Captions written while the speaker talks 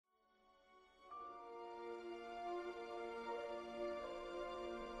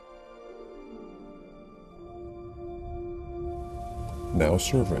Now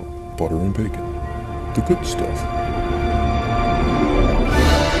serving butter and bacon. The good stuff.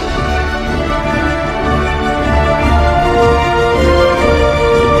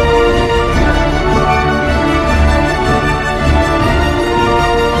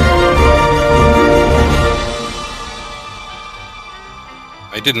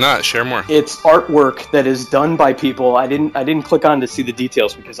 I did not. Share more. It's artwork that is done by people. I didn't click on to see the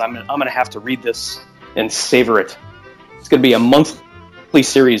details because I'm gonna have to read this and savor it. It's gonna be a monthly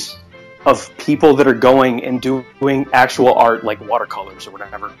series of people that are going and doing actual art, like watercolors or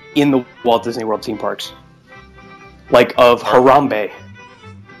whatever, in the Walt Disney World theme parks. Like of Harambe.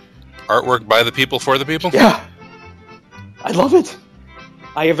 Artwork by the people for the people? Yeah. I love it.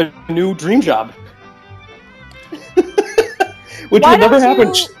 I have a new dream job. Which would never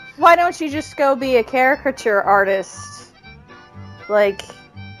happen. Why don't you just go be a caricature artist? Like,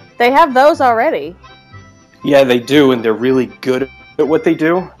 they have those already. Yeah, they do, and they're really good at what they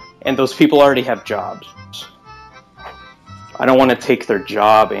do. And those people already have jobs. I don't want to take their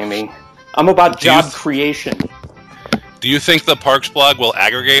job, Amy. I'm about job creation. Do you think the Parks blog will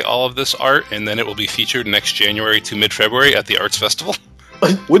aggregate all of this art, and then it will be featured next January to mid-February at the Arts Festival?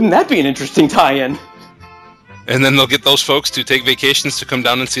 Wouldn't that be an interesting tie-in? And then they'll get those folks to take vacations to come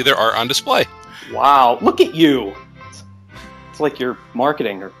down and see their art on display. Wow, look at you. It's like you're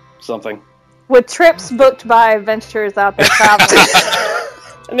marketing or something. With trips booked by Adventurers Out There Traveling.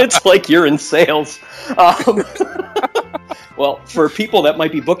 And it's like you're in sales. Well, for people that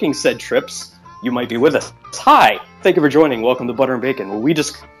might be booking said trips, you might be with us. Hi, thank you for joining. Welcome to Butter and Bacon, where we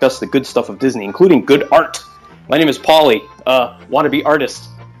discuss the good stuff of Disney, including good art. My name is Paulie, wannabe artist.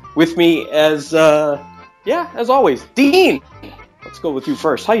 With me as always, Dean. Let's go with you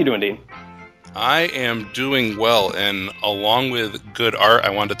first. How you doing, Dean? I am doing well, and along with good art, I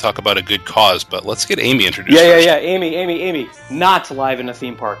wanted to talk about a good cause, but let's get Amy introduced first. Yeah. Amy. Not live in a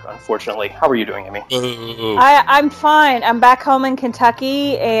theme park, unfortunately. How are you doing, Amy? I'm fine. I'm back home in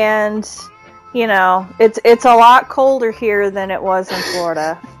Kentucky, and, you know, it's a lot colder here than it was in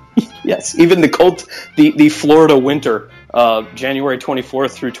Florida. Yes, even the Florida winter, January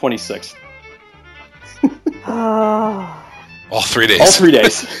 24th through 26th. All 3 days. All 3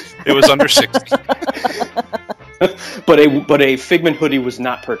 days. It was under 60. But a Figment hoodie was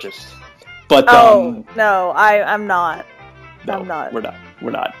not purchased. But no, I'm not. No, I'm not.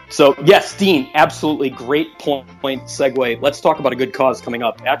 We're not. So yes, Dean, absolutely great point segue. Let's talk about a good cause coming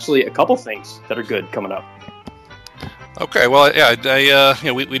up. Actually, a couple things that are good coming up. Okay, well,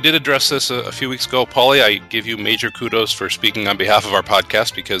 yeah, we did address this a few weeks ago. Paulie, I give you major kudos for speaking on behalf of our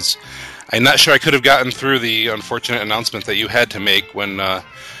podcast, because I'm not sure I could have gotten through the unfortunate announcement that you had to make when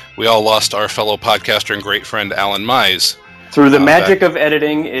we all lost our fellow podcaster and great friend Alan Mize. Through the magic of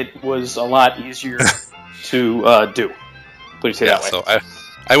editing, it was a lot easier to do. Please say that way. So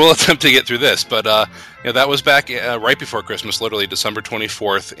I will attempt to get through this, but that was back right before Christmas, literally December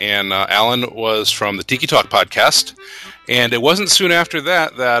 24th, and Alan was from the Tiki Talk podcast, and it wasn't soon after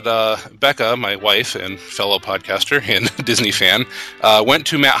that Becca, my wife and fellow podcaster and Disney fan, went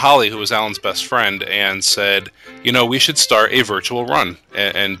to Matt Holly, who was Alan's best friend, and said, we should start a virtual run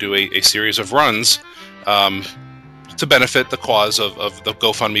and do a series of runs to benefit the cause of the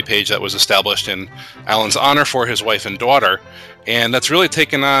GoFundMe page that was established in Alan's honor for his wife and daughter. And that's really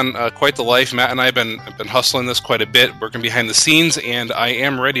taken on quite the life. Matt and I have been hustling this quite a bit, working behind the scenes, and I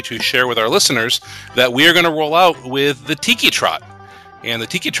am ready to share with our listeners that we are going to roll out with the Tiki Trot. And the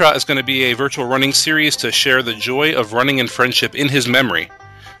Tiki Trot is going to be a virtual running series to share the joy of running in friendship in his memory.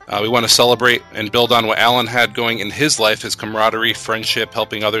 We want to celebrate and build on what Alan had going in his life, his camaraderie, friendship,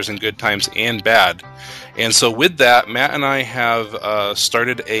 helping others in good times and bad. And so with that, Matt and I have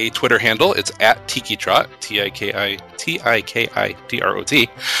started a Twitter handle. It's at Tiki Trot, TikiTrot.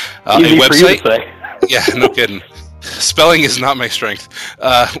 A website. Yeah, no kidding. Spelling is not my strength.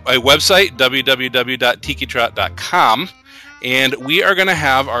 A website, www.tikitrot.com. And we are going to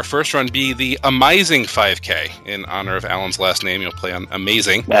have our first run be the Amazing 5K in honor of Alan's last name. You'll play on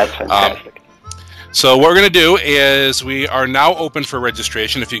Amazing. That's fantastic. So what we're going to do is we are now open for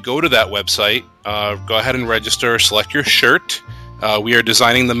registration. If you go to that website, go ahead and register, select your shirt. We are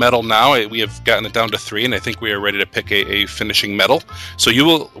designing the medal now. We have gotten it down to 3, and I think we are ready to pick a finishing medal. So you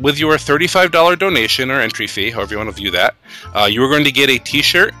will, with your $35 donation or entry fee, however you want to view that, you are going to get a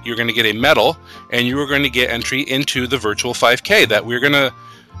t-shirt, you're going to get a medal, and you are going to get entry into the virtual 5K that we're going to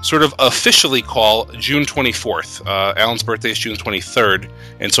sort of officially call June 24th. Alan's birthday is June 23rd,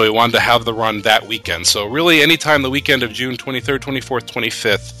 and so we wanted to have the run that weekend. So really anytime the weekend of June 23rd, 24th,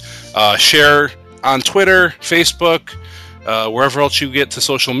 25th, share on Twitter, Facebook, wherever else you get to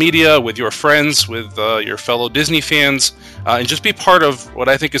social media, with your friends, with your fellow Disney fans, and just be part of what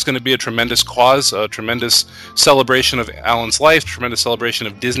I think is going to be a tremendous cause, a tremendous celebration of Alan's life, tremendous celebration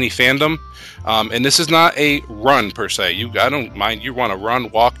of Disney fandom. And this is not a run per se. I don't mind you want to run,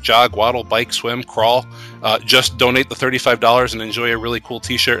 walk, jog, waddle, bike, swim, crawl. Just donate the $35 and enjoy a really cool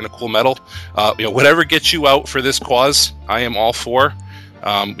T-shirt and a cool medal. Whatever gets you out for this cause, I am all for.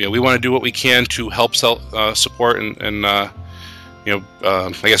 We want to do what we can to help support and I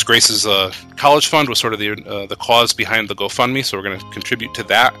guess Grace's college fund was sort of the cause behind the GoFundMe, so we're going to contribute to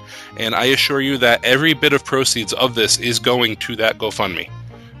that. And I assure you that every bit of proceeds of this is going to that GoFundMe.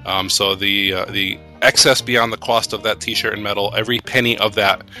 So the excess beyond the cost of that T-shirt and medal, every penny of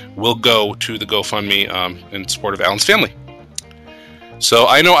that will go to the GoFundMe in support of Alan's family. So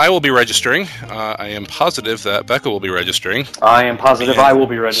I know I will be registering. I am positive that Becca will be registering. I am positive I will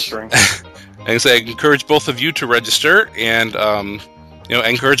be registering. And so I encourage both of you to register, and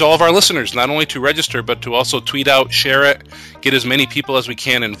encourage all of our listeners not only to register but to also tweet out, share it, get as many people as we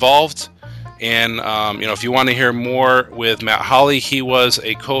can involved. And if you want to hear more with Matt Hawley, he was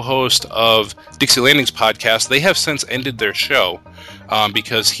a co-host of Dixie Landing's podcast. They have since ended their show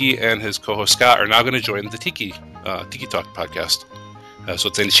because he and his co-host Scott are now going to join the Tiki Talk podcast. So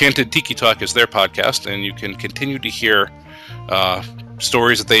it's Enchanted Tiki Talk is their podcast, and you can continue to hear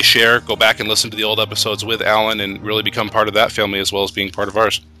stories that they share. Go back and listen to the old episodes with Alan and really become part of that family as well as being part of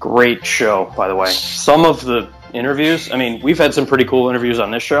ours. Great show, by the way. Some of the interviews, we've had some pretty cool interviews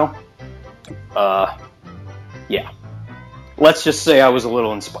on this show. Yeah. Let's just say I was a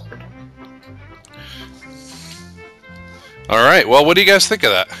little inspired. All right. Well, what do you guys think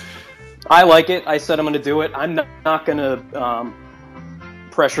of that? I like it. I said I'm going to do it. I'm not going to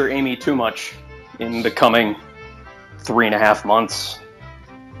pressure Amy too much in the coming 3.5 months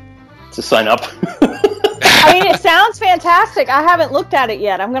to sign up. It sounds fantastic. I haven't looked at it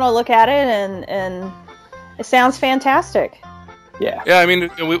yet. I'm going to look at it, and it sounds fantastic. Yeah. Yeah,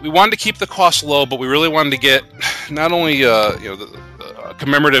 we wanted to keep the cost low, but we really wanted to get not only the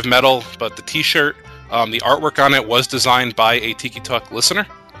commemorative medal, but the T-shirt. The artwork on it was designed by a Tiki Talk listener.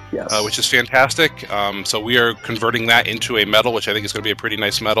 Yes. Which is fantastic. So we are converting that into a medal, which I think is going to be a pretty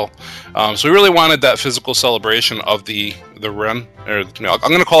nice medal. So we really wanted that physical celebration of the run. I'm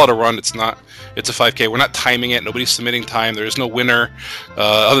going to call it a run. It's not. It's a 5K. We're not timing it. Nobody's submitting time. There is no winner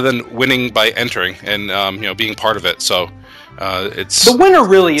other than winning by entering and being part of it. So it's the winner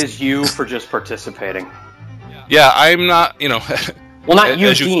really is you for just participating. Yeah, I'm not. Well, not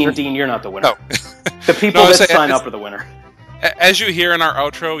you, Dean. Dean, you're not the winner. No. The people that sign up are the winner. As you hear in our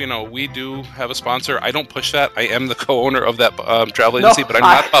outro, we do have a sponsor. I don't push that. I am the co-owner of that travel agency, but I'm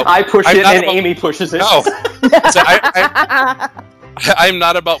not about... I push it and Amy pushes it. No. So I'm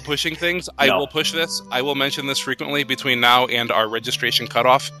not about pushing things. I will push this. I will mention this frequently between now and our registration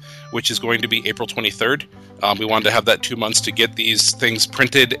cutoff, which is going to be April 23rd. We wanted to have that 2 months to get these things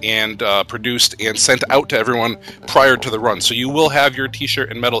printed and produced and sent out to everyone prior to the run. So you will have your T-shirt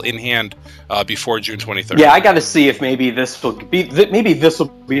and medal in hand before June 23rd. Yeah, I got to see if maybe this will be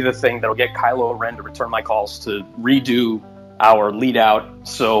the thing that'll get Kylo Ren to return my calls to redo our lead out.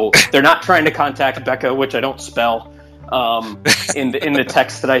 So they're not trying to contact Becca, which I don't spell in the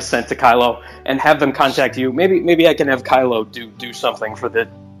text that I sent to Kylo, and have them contact you. Maybe I can have Kylo do something for the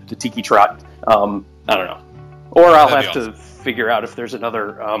Tiki Trot. I don't know. Or I'll have to figure out if there's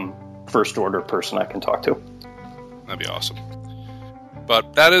another first order person I can talk to. That'd be awesome.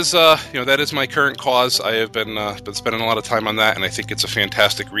 But that is, that is my current cause. I have been spending a lot of time on that, and I think it's a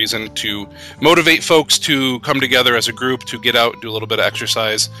fantastic reason to motivate folks to come together as a group, to get out, do a little bit of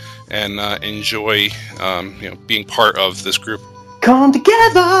exercise, and enjoy, being part of this group. Come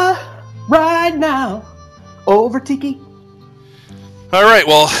together right now over Tiki. All right,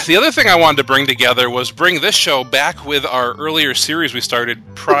 well, the other thing I wanted to bring together was bring this show back with our earlier series we started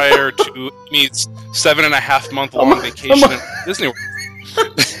prior to Amy's 7.5-month-long vacation in Disney World.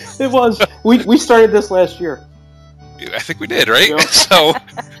 It was. We started this last year. I think we did, right? Yeah. So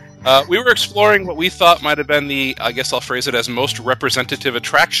we were exploring what we thought might have been the, I guess I'll phrase it as, most representative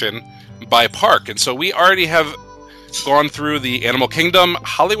attraction by park. And so we already have gone through the Animal Kingdom,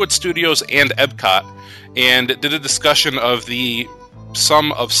 Hollywood Studios, and Epcot, and did a discussion of the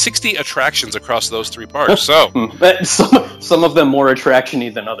sum of 60 attractions across those three parks. So some of them more attraction-y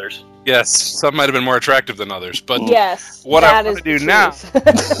than others. Yes, some might have been more attractive than others. But yes, what I want to do now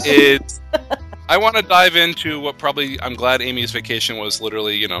is I want to dive into what probably, I'm glad Amy's vacation was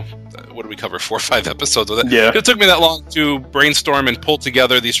literally, what did we cover, 4 or 5 episodes with it? Yeah. It took me that long to brainstorm and pull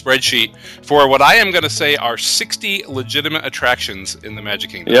together the spreadsheet for what I am going to say are 60 legitimate attractions in the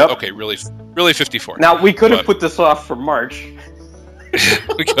Magic Kingdom. Yep. Okay, really 54. Now, we could have put this off for March.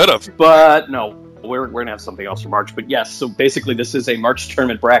 We could have. But no, we're going to have something else for March. But yes, so basically this is a March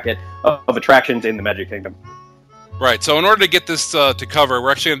tournament bracket of attractions in the Magic Kingdom. Right, so in order to get this to cover,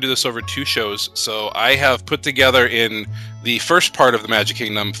 we're actually going to do this over 2 shows. So I have put together in the first part of the Magic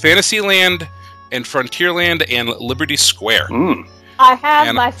Kingdom, Fantasyland and Frontierland and Liberty Square. I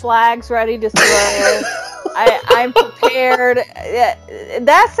have my flags ready to throw. I'm prepared.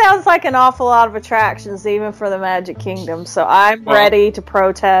 That sounds like an awful lot of attractions, even for the Magic Kingdom. So I'm ready to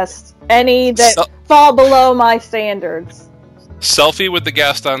protest any that fall below my standards. Selfie with the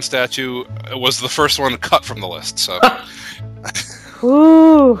Gaston statue was the first one cut from the list. So,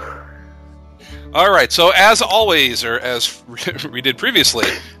 Ooh. All right. So as always, or as we did previously,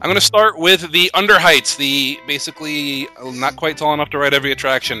 I'm going to start with the underheights. The basically not quite tall enough to ride every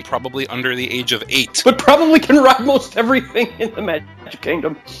attraction, probably under the age of 8, but probably can ride most everything in the Magic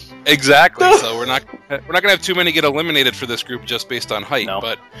Kingdom. Exactly. So we're not going to have too many get eliminated for this group just based on height. No.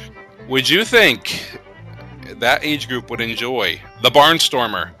 But would you think that age group would enjoy the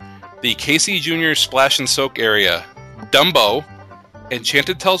Barnstormer, the Casey Jr. Splash and Soak area, Dumbo,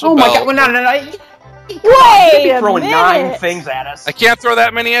 Enchanted Tales with Belle? Oh my God! No! Wait You're throwing a 9 minute. things at us. I can't throw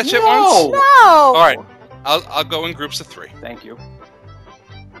that many at you at No. once. No. All right, I'll go in groups of 3. Thank you.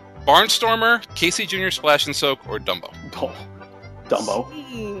 Barnstormer, Casey Jr. Splash and Soak, or Dumbo? Oh, Dumbo.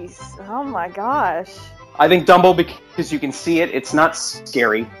 Jeez. Oh my gosh. I think Dumbo because you can see it. It's not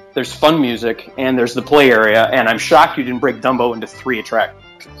scary. There's fun music, and there's the play area, and I'm shocked you didn't break Dumbo into 3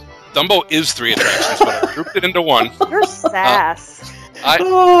 attractions. Dumbo is 3 attractions, but I grouped it into 1. You're sass.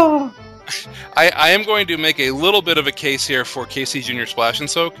 I am going to make a little bit of a case here for Casey Jr. Splash and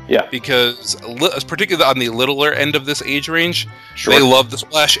Soak. Yeah. Because, particularly on the littler end of this age range, Sure. they love the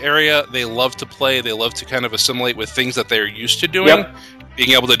splash area. They love to play. They love to kind of assimilate with things that they're used to doing. Yep.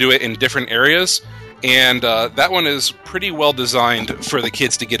 Being able to do it in different areas. And that one is pretty well designed for the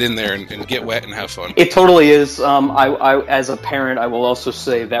kids to get in there and get wet and have fun. It totally is. I, as a parent, I will also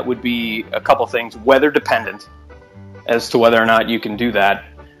say that would be a couple things, weather dependent, as to whether or not you can do that.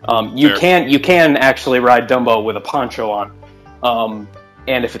 You can actually ride Dumbo with a poncho on,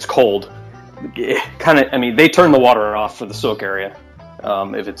 and if it's cold, they turn the water off for the soak area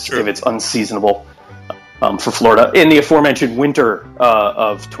if it's unseasonable. For Florida, in the aforementioned winter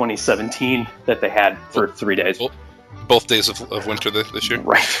of 2017 that they had for 3 days. Both days of winter this year.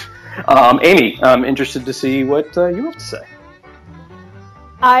 Right. Amy, I'm interested to see what you have to say.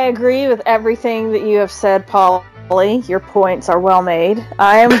 I agree with everything that you have said, Polly. Your points are well made.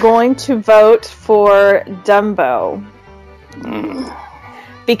 I am going to vote for Dumbo.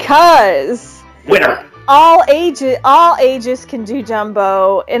 Because... Winner! All ages can do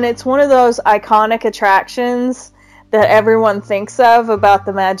Dumbo, and it's one of those iconic attractions that everyone thinks of about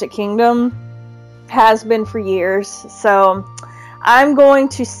the Magic Kingdom. Has been for years. So I'm going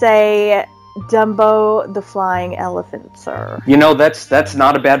to say Dumbo the Flying Elephant, sir. You know, that's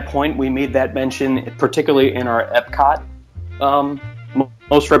not a bad point. We made that mention, particularly in our Epcot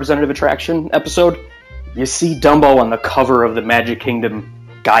most representative attraction episode. You see Dumbo on the cover of the Magic Kingdom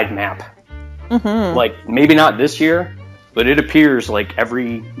guide map. Mm-hmm. Like, maybe not this year, but it appears like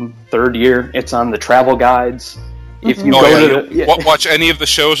every 3rd year. It's on the travel guides. If you watch any of the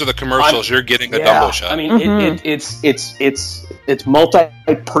shows or the commercials, you're getting a Dumbo shot. I mean, it's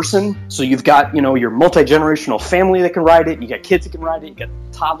multi-person. So you've got your multi-generational family that can ride it. You got kids that can ride it. You got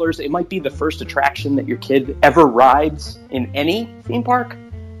toddlers. It might be the first attraction that your kid ever rides in any theme park.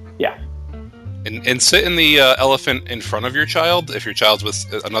 Yeah. And sit in the elephant in front of your child if your child's with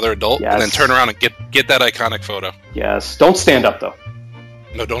another adult, yes. And then turn around and get that iconic photo. Yes. Don't stand up, though.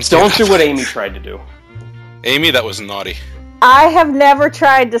 No, don't stand up. Don't do what Amy tried to do. Amy, that was naughty. I have never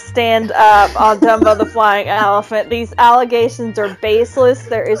tried to stand up on Dumbo the Flying Elephant. These allegations are baseless.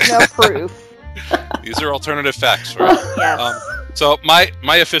 There is no proof. These are alternative facts, right? Yes. So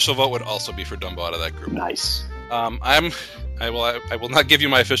my official vote would also be for Dumbo out of that group. Nice. I will not give you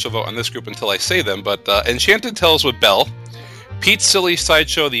my official vote on this group until I say them, but Enchanted Tales with Belle, Pete's Silly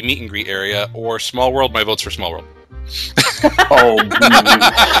Sideshow, the meet and greet area, or Small World. My vote's for Small World.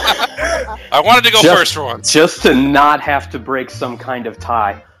 I wanted to go first for once. Just to not have to break some kind of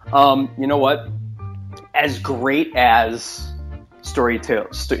tie. You know what? As great as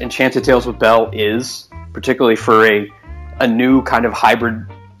Enchanted Tales with Belle is, particularly for a new kind of hybrid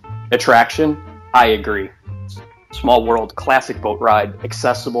attraction, I agree. Small World, classic boat ride,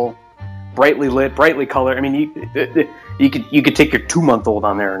 accessible, brightly lit, brightly colored. I mean, you could take your 2-month-old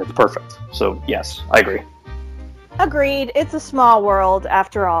on there and it's perfect. So yes, I agree. Agreed. It's a small world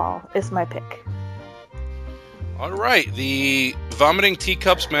after all. Is my pick. All right, the Vomiting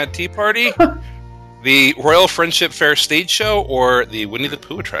Teacups Mad Tea Party, the Royal Friendship Fair stage show, or the Winnie the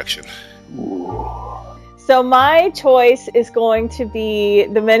Pooh attraction? Ooh. So my choice is going to be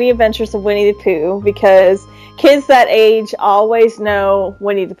the Many Adventures of Winnie the Pooh, because kids that age always know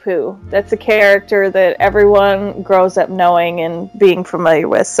Winnie the Pooh. That's a character that everyone grows up knowing and being familiar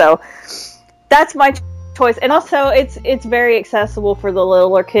with. So that's my choice. And also, it's very accessible for the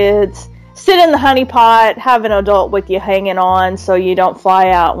littler kids. Sit in the honey pot, have an adult with you hanging on so you don't fly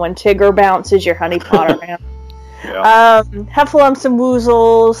out when Tigger bounces your honey pot around. Yeah. Have flumps and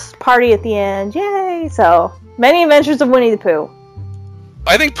woozles, party at the end, yay! So, Many Adventures of Winnie the Pooh.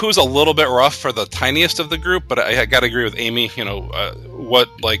 I think Pooh's a little bit rough for the tiniest of the group, but I gotta agree with Amy. What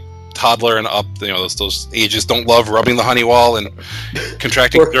toddler and up, those ages don't love rubbing the honey wall and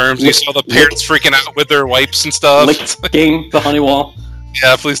contracting germs. You saw the parents freaking out with their wipes and stuff. Licking the honey wall.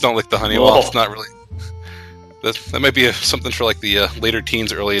 Yeah, please don't lick the honey wall. It's not really. That might be something for the later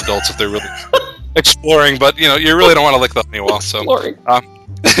teens, early adults if they're really exploring. But you really don't want to lick the honey wall. So,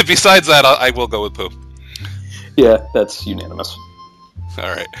 besides that, I will go with Pooh. Yeah, that's unanimous.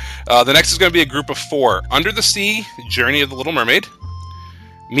 All right. The next is going to be a group of 4: Under the Sea, Journey of the Little Mermaid,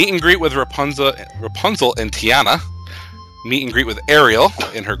 Meet and Greet with Rapunzel and Tiana, Meet and Greet with Ariel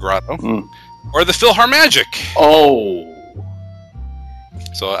in her grotto, or the PhilharMagic. Oh.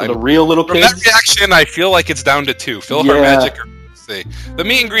 So the real little kids? From that reaction, I feel like it's down to 2. PhilharMagic or see. The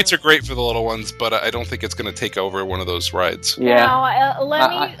meet and greets are great for the little ones, but I don't think it's going to take over one of those rides. Yeah. Now,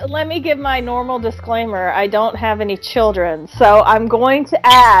 let me give my normal disclaimer. I don't have any children, so I'm going to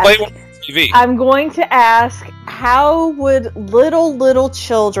ask. Play one on TV. I'm going to ask, how would little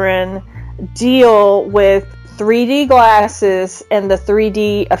children deal with 3D glasses and the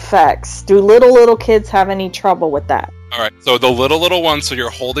 3D effects? Do little kids have any trouble with that? All right, so the little ones, so you're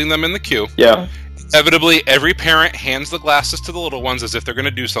holding them in the queue. Yeah. Inevitably, every parent hands the glasses to the little ones as if they're going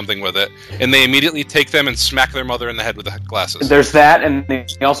to do something with it, and they immediately take them and smack their mother in the head with the glasses. There's that, and they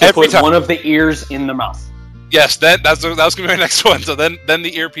also Every put time. one of the ears in the mouth. Yes, that was going to be my next one. So then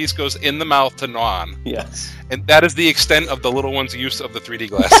the earpiece goes in the mouth to gnaw on. Yes. And that is the extent of the little one's use of the 3D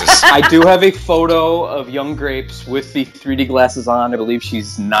glasses. I do have a photo of young Grapes with the 3D glasses on. I believe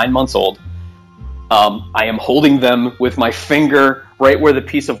she's 9 months old. I am holding them with my finger right where the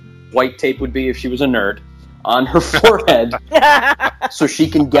piece of white tape would be if she was a nerd, on her forehead, so she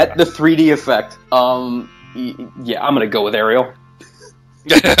can get the 3D effect. Yeah, I'm gonna go with Ariel.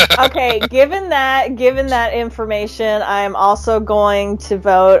 Okay, given that information, I am also going to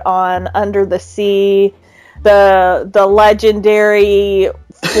vote on Under the Sea, the legendary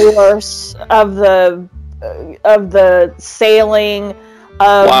force of the sailing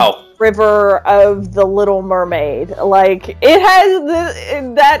of River of the Little Mermaid. Like, it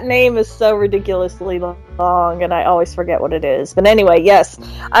has that name is so ridiculously long, and I always forget what it is. But anyway, yes,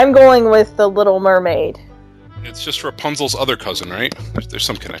 I'm going with the Little Mermaid. It's just Rapunzel's other cousin, right? There's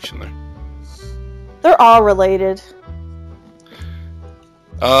some connection there. They're all related.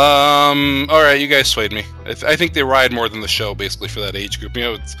 All right, you guys swayed me. I think they ride more than the show, basically, for that age group.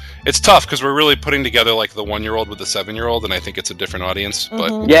 It's tough because we're really putting together like the 1-year-old with the 7-year-old, and I think it's a different audience.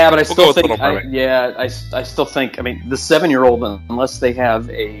 But yeah, but I still think, I still think. I mean, the 7-year-old, unless they have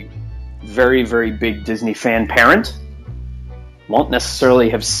a very, very big Disney fan parent, won't necessarily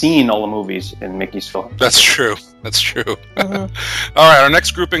have seen all the movies in Mickey's film. That's true. Mm-hmm. All right, our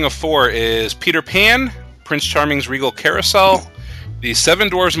next grouping of 4 is Peter Pan, Prince Charming's Regal Carousel, the Seven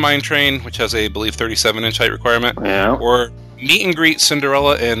Dwarfs Mine Train, which has a, I believe, 37-inch height requirement, or Meet and Greet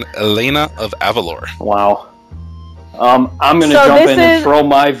Cinderella and Elena of Avalor. Wow. I'm going to jump in and throw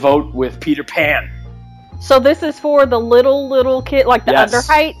my vote with Peter Pan. So this is for the little kid, like the under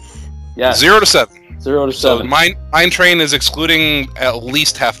heights? Yes. 0 to 7. 0 to 7. So Mine Train is excluding at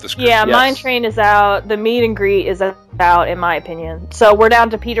least half this group. Yeah, Mine Train is out. The Meet and Greet is out, in my opinion. So we're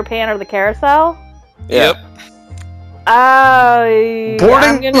down to Peter Pan or the Carousel? Yep.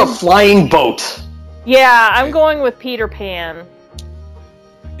 Boarding a flying boat. Yeah, I'm going with Peter Pan.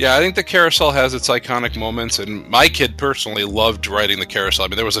 Yeah, I think the carousel has its iconic moments, and my kid personally loved riding the carousel. I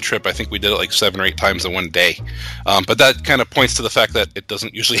mean, there was a trip, I think we did it like 7 or 8 times in one day. But that kind of points to the fact that it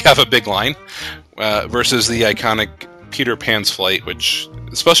doesn't usually have a big line, versus the iconic Peter Pan's Flight, which,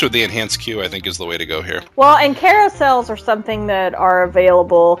 especially with the enhanced queue, I think is the way to go here. Well, and carousels are something that are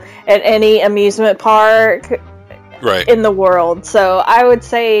available at any amusement park. Right. in the world. So I would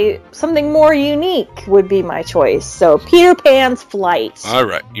say something more unique would be my choice. So Peter Pan's Flight. All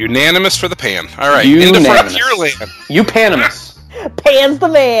right. Unanimous for the Pan. All right. Unanimous. Into Frontierland. You Panimus. Pan's the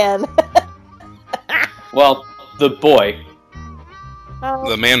man. Well, the boy.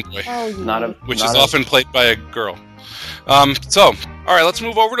 The man boy. Not a. Which not is a- often played by a girl. All right, let's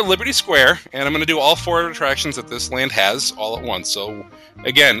move over to Liberty Square, and I'm going to do all 4 attractions that this land has all at once. So,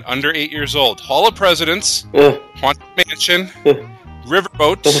 again, under 8 years old. Hall of Presidents, Haunted Mansion,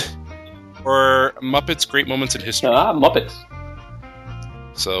 Riverboat, or Muppets Great Moments in History. Muppets.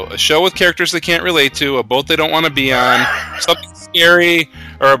 So, a show with characters they can't relate to, a boat they don't want to be on, something scary,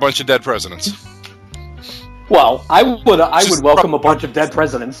 or a bunch of dead presidents. Well, I would welcome a bunch of dead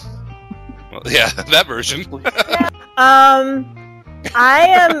presidents. Well, yeah, that version. I'm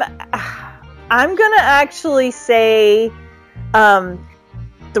gonna actually say the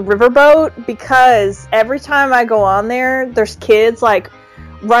Riverboat, because every time I go on there, there's kids like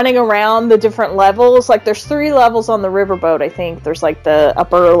running around the different levels. Like there's 3 levels on the Riverboat, I think. There's like the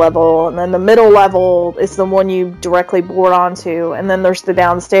upper level, and then the middle level is the one you directly board onto, and then there's the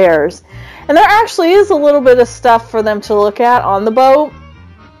downstairs. And there actually is a little bit of stuff for them to look at on the boat.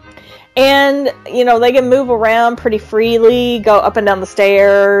 And, you know, they can move around pretty freely, go up and down the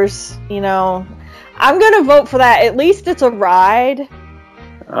stairs, you know. I'm going to vote for that. At least it's a ride.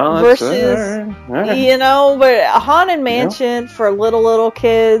 Versus, all right. you know, but a Haunted Mansion for little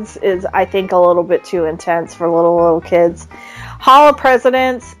kids is, I think, a little bit too intense for little kids. Hall of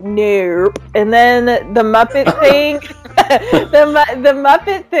Presidents, nope. And then the Muppet thing, the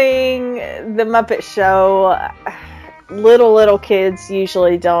Muppet thing, the Muppet Show, little kids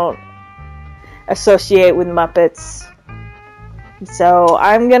usually don't associate with Muppets. So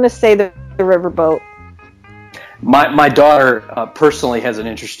I'm going to say the Riverboat. My daughter personally has an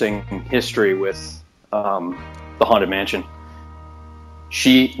interesting history with the Haunted Mansion.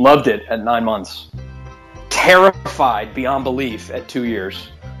 She loved it at 9 months. Terrified beyond belief at 2 years.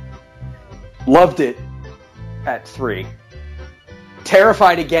 Loved it at 3.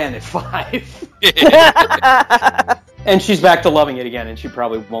 Terrified again at 5. And she's back to loving it again, and she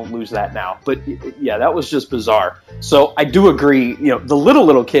probably won't lose that now. But yeah, that was just bizarre. So I do agree, you know, the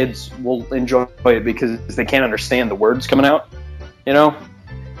little kids will enjoy it because they can't understand the words coming out, you know?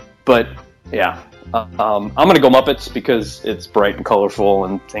 But yeah, I'm going to go Muppets because it's bright and colorful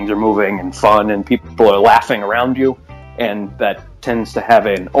and things are moving and fun and people are laughing around you. And that tends to have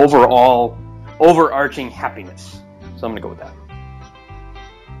an overall overarching happiness. So I'm going to go with that.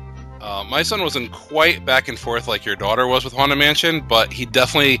 My son wasn't quite back and forth like your daughter was with Haunted Mansion, but he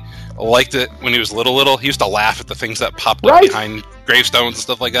definitely liked it when he was little. He used to laugh at the things that popped up behind gravestones and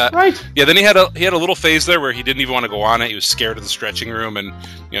stuff like that. Right. Yeah, then he had a little phase there where he didn't even want to go on it. He was scared of the stretching room, and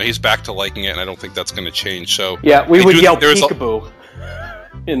you know he's back to liking it, and I don't think that's going to change. So yeah, we would yell peekaboo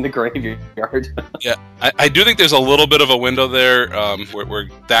in the graveyard. Yeah, I do think there's a little bit of a window there where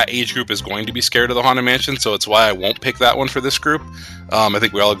that age group is going to be scared of the Haunted Mansion, so it's why I won't pick that one for this group. I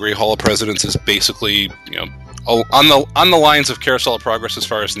think we all agree Hall of Presidents is basically, you know, on the lines of Carousel of Progress as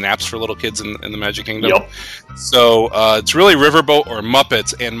far as naps for little kids in the Magic Kingdom. Yep. So it's really Riverboat or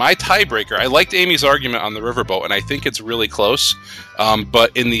Muppets, and my tiebreaker, I liked Amy's argument on the Riverboat, and I think it's really close.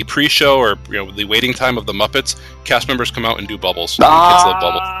 But in the pre-show or the waiting time of the Muppets, cast members come out and do bubbles. Kids love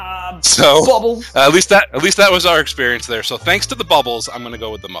bubbles. So bubbles. At least that was our experience there. So thanks to the bubbles, I'm going to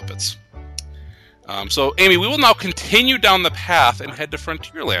go with the Muppets. So Amy, we will now continue down the path and head to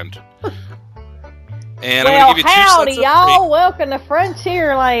Frontierland. And well, I'm going to give you 2 howdy, sets of y'all. Welcome to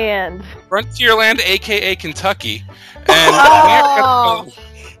Frontierland. Frontierland, a.k.a. Kentucky. And Oh.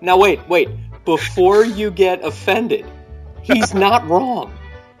 Now wait. Before you get offended, he's not wrong.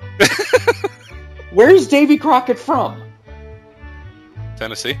 Where's Davy Crockett from?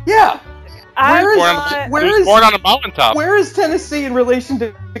 Tennessee. Yeah. I'm Where is- not- where He was born on a mountaintop. Where is Tennessee in relation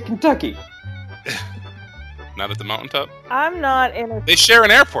to Kentucky? Not at the mountaintop. I'm not They share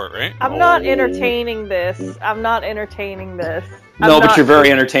an airport, right? I'm not entertaining this. I'm not entertaining this. No, but you're very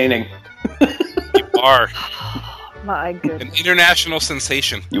entertaining. You are My goodness. an international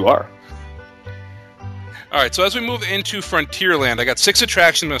sensation. You are. All right, so as we move into Frontierland, I got 6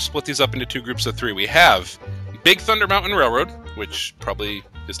 attractions. I'm going to split these up into 2 groups of 3. We have Big Thunder Mountain Railroad, which probably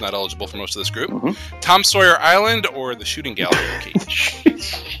is not eligible for most of this group. Mm-hmm. Tom Sawyer Island or the Shooting Gallery Arcade.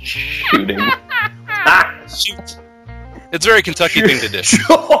 Shooting. Shoot. It's a very Kentucky thing to do.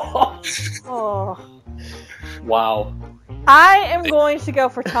 Oh. Wow. I am going to go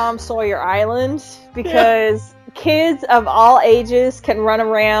for Tom Sawyer Island because kids of all ages can run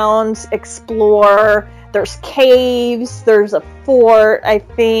around, explore. There's caves. There's a fort, I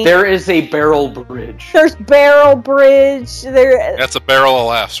think. There is a barrel bridge. There's Barrel Bridge. That's a barrel of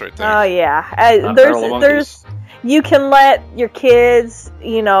laughs right there. Oh yeah. Barrel of There's. You can let your kids,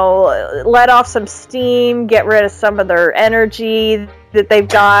 let off some steam, get rid of some of their energy that they've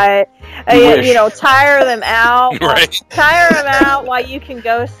got. Tire them out. Right. Tire them out while you can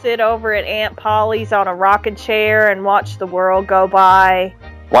go sit over at Aunt Polly's on a rocking chair and watch the world go by.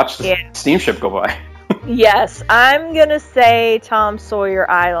 Watch the steamship go by. Yes, I'm gonna say Tom Sawyer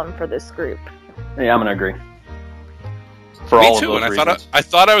Island for this group. Yeah, I'm gonna agree. For Me all too, of those and reasons. I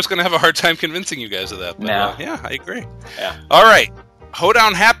thought I was going to have a hard time convincing you guys of that. But, Nah. yeah, I agree. Yeah. All right,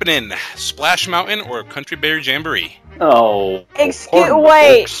 Hoedown Happening, Splash Mountain, or Country Bear Jamboree? Oh. Wait. Oh,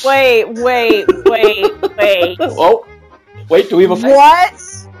 wait. Do we have a flag?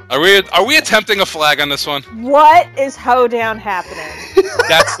 What? Are we attempting a flag on this one? What is Hoedown Happening?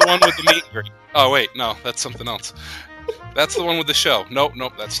 That's the one with the meet and greet. Oh wait, no, that's something else. That's the one with the show. Nope,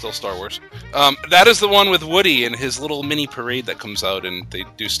 that's still Star Wars. That is the one with Woody and his little mini parade that comes out and they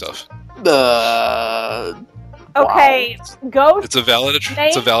do stuff. Okay, go. It's a valid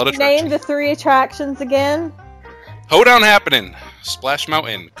attraction. Name the 3 attractions again. Hoedown Happening, Splash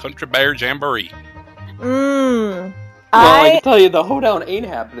Mountain, Country Bear Jamboree. Well, I can tell you the hoedown ain't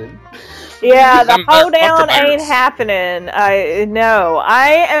happening. Yeah, the I'm hoedown not ain't happening.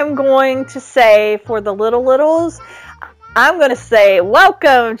 I am going to say for the littles, I'm going to say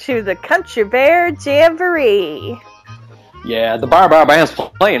welcome to the Country Bear Jamboree. Yeah, the Bar Band's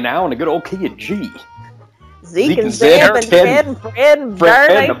playing now in a good old key of G. Zeke and Zeb and Ted and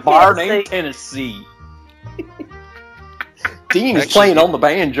Fred and the bar named Tennessee. Dean is playing on the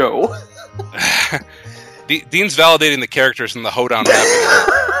banjo. Dean's validating the characters in the Hoedown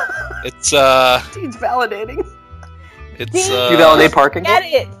Happening. It's Dean's validating. It's you validate parking?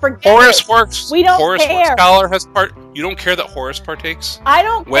 Forget Horace it. works. We don't Horace care. Works Scholar has part. You don't care that Horace partakes? I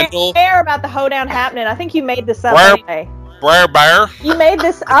don't Wendell. care about the Hoedown Happening. I think you made this up Where- anyway. Briar Bear. You made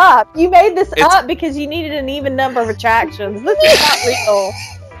this up. You made this up because you needed an even number of attractions. This is not real.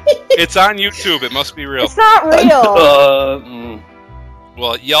 It's on YouTube. It must be real. It's not real.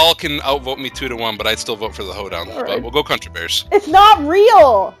 Well, y'all can outvote me 2-1, but I'd still vote for the Hoedown. All right. But we'll go Country Bears. It's not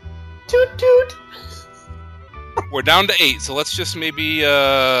real. Toot toot. We're down to 8, so let's just maybe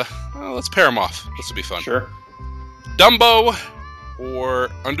let's pair them off. This will be fun. Sure. Dumbo or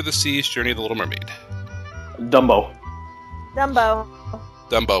Under the Sea's Journey of the Little Mermaid. Dumbo.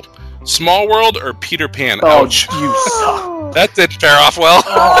 Dumbo. Small World or Peter Pan. Oh, Ouch. you suck. That didn't pair off well.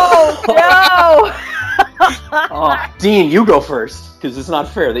 Oh no! Oh, Dean, you go first because it's not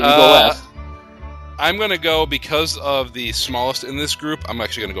fair that you go last. I'm gonna go because of the smallest in this group. I'm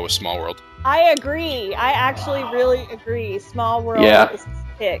actually gonna go with Small World. I agree. I actually really agree. Small World is the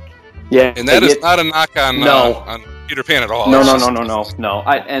pick. Yeah, And that is not a knock on on Peter Pan at all. No. It's just-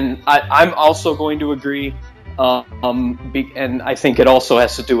 I'm also going to agree. And I think it also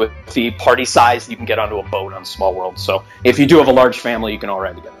has to do with the party size you can get onto a boat on Small World. So if you do have a large family, you can all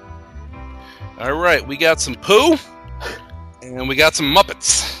ride together. All right, we got some Pooh, and we got some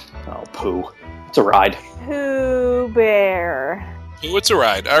Muppets. Oh, Pooh. It's a ride. Pooh Bear. Pooh, it's a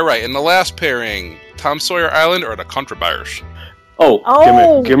ride. All right, and the last pairing, Tom Sawyer Island or the Country Bears?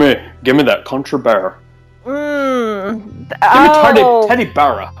 Oh, give me that Country Bear. Give me Teddy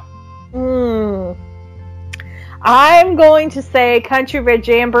Bear. I'm going to say Country Bear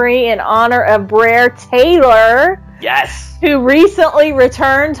Jamboree in honor of Brer Taylor. Yes. Who recently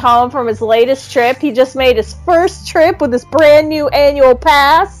returned home from his latest trip. He just made his first trip with his brand new annual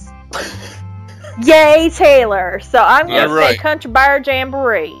pass. Yay, Taylor. So I'm going to say Country Bear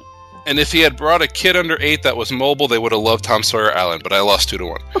Jamboree. And if he had brought a kid under 8 that was mobile, they would have loved Tom Sawyer Island, but I lost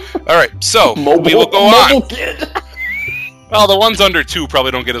 2-1. All right, so we will go on. Kid. Well, the ones under 2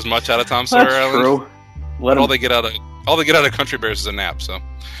 probably don't get as much out of Tom Sawyer That's Island. true. All they get out of Country Bears is a nap. So,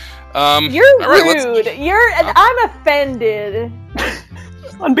 you're rude. I'm offended.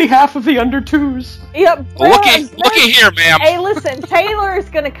 On behalf of the under 2s. Yep. Looky here, ma'am. Hey, listen, Taylor is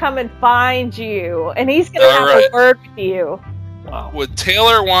going to come and find you, and he's going to have a word with you. Wow. Would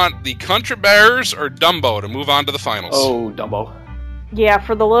Taylor want the Country Bears or Dumbo to move on to the finals? Oh, Dumbo. Yeah,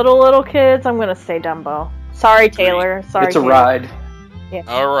 for the little kids, I'm going to say Dumbo. Sorry, Taylor. Sorry, it's a Taylor. ride. Yeah.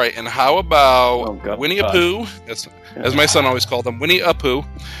 All right, and how about Winnie-a-Pooh? As my son always called him, Winnie-a-Pooh.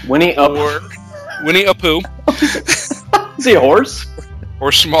 Winnie-a-Pooh. Winnie-a-Pooh. Is he a horse?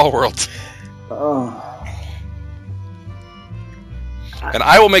 Or Small World. Oh. And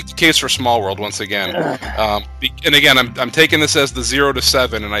I will make the case for Small World once again. And again, I'm taking this as the 0 to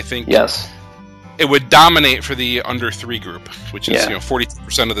 7, and I think it would dominate for the under 3 group, which is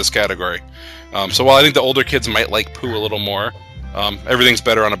 40% of this category. So while I think the older kids might like Pooh a little more, everything's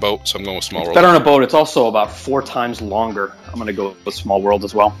better on a boat, so I'm going with Small World. Better on a boat. It's also about 4 times longer. I'm going to go with Small World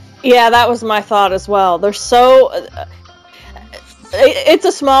as well. Yeah, that was my thought as well. They're so... It's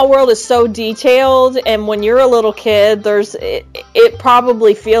a Small World is so detailed, and when you're a little kid, it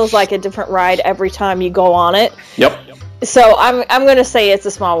probably feels like a different ride every time you go on it. Yep. So I'm going to say it's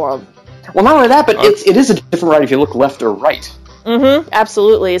a Small World. Well, not only that, but it is a different ride if you look left or right. Mm-hmm.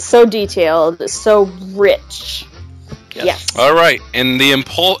 Absolutely. It's so detailed. It's so rich. Yes. All right. In the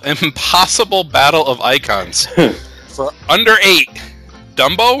impossible battle of icons, for under 8,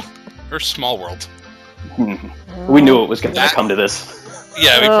 Dumbo or Small World? We knew it was going to come to this.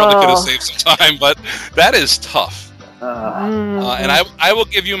 Yeah, we probably could have saved some time, but that is tough. And I will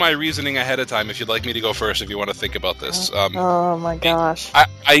give you my reasoning ahead of time if you'd like me to go first, if you want to think about this. Oh my gosh.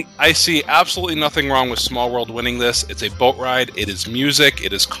 I see absolutely nothing wrong with Small World winning this. It's a boat ride. It is music.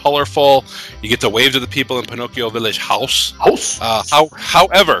 It is colorful. You get to wave to the people in Pinocchio Village House.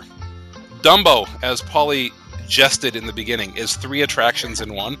 However, Dumbo, as Paulie jested in the beginning, is 3 attractions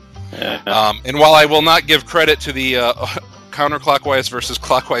in one. And while I will not give credit to the counterclockwise versus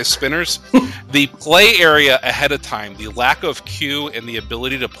clockwise spinners, the play area ahead of time, the lack of cue and the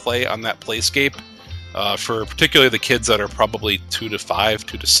ability to play on that playscape, for particularly the kids that are probably 2 to 5,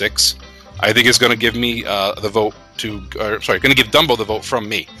 2 to 6, I think is going to give me the vote going to give Dumbo the vote from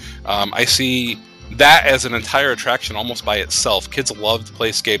me. I see that as an entire attraction almost by itself. Kids love the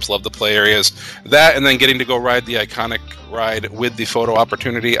playscapes, love the play areas. That, and then getting to go ride the iconic ride with the photo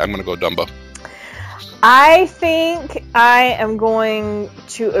opportunity, I'm going to go Dumbo. I think I am going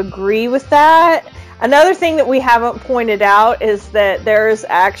to agree with that. Another thing that we haven't pointed out is that there is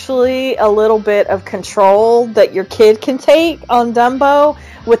actually a little bit of control that your kid can take on Dumbo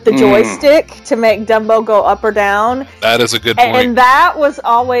with the joystick to make Dumbo go up or down. That is a good point. And that was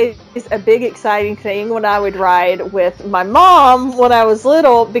always a big exciting thing when I would ride with my mom when I was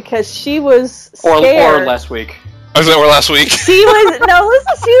little, because she was scared. Or last week. Or last week. She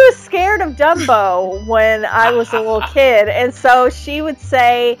was scared of Dumbo when I was a little kid, and so she would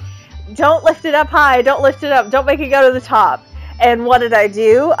say, "Don't lift it up high, don't lift it up, don't make it go to the top." And what did I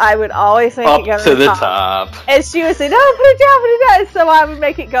do? I would always make it go to the top. And she would say, "No, put it down, put it down." So I would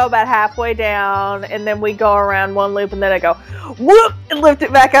make it go about halfway down, and then we go around one loop, and then I go, whoop, and lift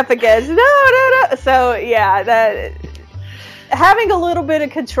it back up again. No. So yeah, having a little bit of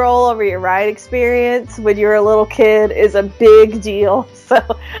control over your ride experience when you're a little kid is a big deal. So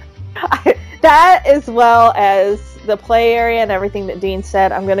that, as well as the play area and everything that Dean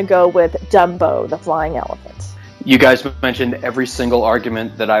said, I'm going to go with Dumbo, the flying elephant. You guys mentioned every single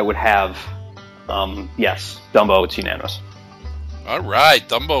argument that I would have. Yes, Dumbo, it's unanimous. All right,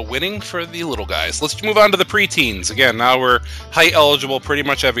 Dumbo winning for the little guys. Let's move on to the preteens. Again, now we're height eligible pretty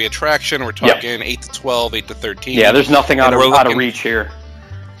much every attraction. We're talking 8 to 12, 8 to 13. Yeah, there's nothing out of reach here.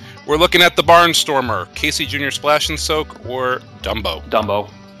 We're looking at the Barnstormer, Casey Jr. Splash and Soak, or Dumbo.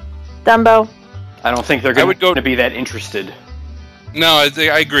 Dumbo. I don't think they're going to be that interested. No,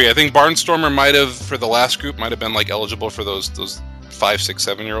 I agree. I think Barnstormer might have, for the last group, might have been like eligible for those 5, 6,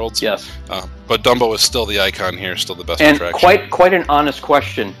 7-year-olds. Yes. But Dumbo is still the icon here, still the best attraction. And quite an honest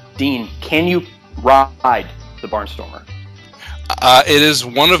question, Dean. Can you ride the Barnstormer? It is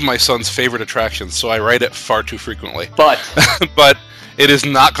one of my son's favorite attractions, so I ride it far too frequently. But but it is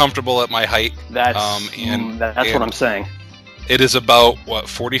not comfortable at my height. That's what I'm saying. It is about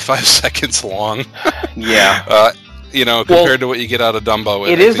 45 seconds long. Yeah. Compared to what you get out of Dumbo.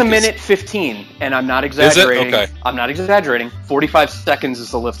 It is a minute 15, and I'm not exaggerating. Is it? Okay. I'm not exaggerating. 45 seconds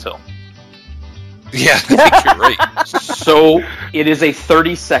is the lift hill. Yeah, I think you're right. So it is a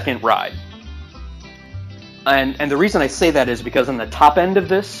 30-second ride. And the reason I say that is because on the top end of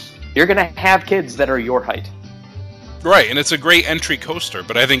this, you're going to have kids that are your height. Right, and it's a great entry coaster,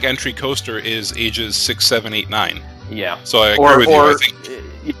 but I think entry coaster is ages 6, 7, 8, 9. Yeah. So I agree with you. I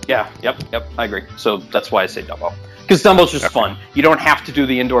think. Yeah, yep, I agree. So that's why I say Dumbo. Because Dumbo's just fun. You don't have to do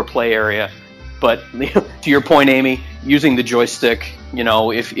the indoor play area. But to your point, Amy, using the joystick,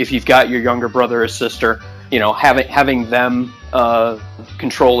 if you've got your younger brother or sister, having them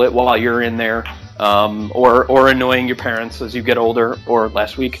control it while you're in there, or annoying your parents as you get older, or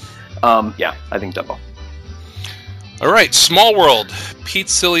last week, I think Dumbo. All right, Small World,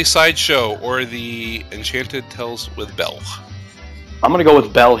 Pete's Silly Sideshow, or the Enchanted Tales with Belle. I'm going to go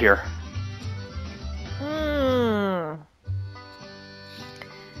with Belle here.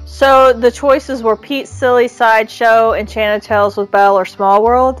 So the choices were Pete's Silly Sideshow, Enchanted Tales with Belle, or Small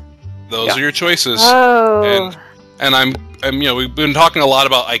World? Those are your choices. Oh. And we've been talking a lot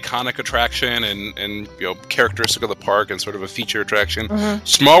about iconic attraction and characteristic of the park and sort of a feature attraction. Mm-hmm.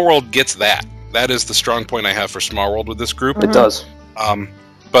 Small World gets that. That is the strong point I have for Small World with this group. It does.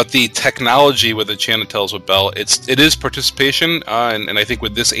 But the technology with Enchanted Tales with Belle, it is participation, and I think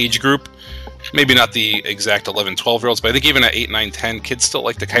with this age group, maybe not the exact 11, 12-year-olds, but I think even at 8, 9, 10, kids still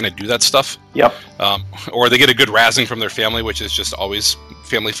like to kind of do that stuff. Yep. Or they get a good razzing from their family, which is just always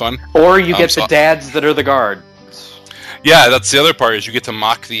family fun. Or you get the dads that are the guard. Yeah, that's the other part, is you get to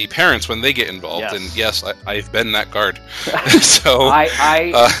mock the parents when they get involved. Yes. And yes, I've been that guard. So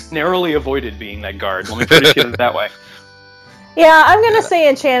I narrowly avoided being that guard. Let me put it that way. Yeah, I'm gonna say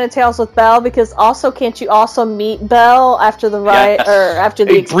Enchanted Tales with Belle, because also can't you also meet Belle after the ride or after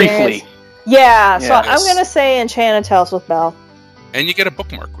the experience? Briefly. Yeah, so Yes. I'm gonna say Enchanted Tales with Belle. And you get a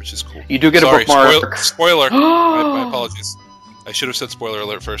bookmark, which is cool. You do get a bookmark. Spoiler. My apologies. I should have said spoiler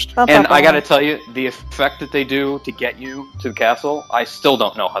alert first. And I gotta tell you, the effect that they do to get you to the castle, I still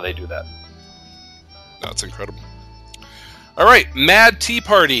don't know how they do that. That's incredible. All right, Mad Tea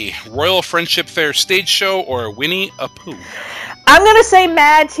Party, Royal Friendship Fair stage show, or Winnie a Pooh? I'm gonna say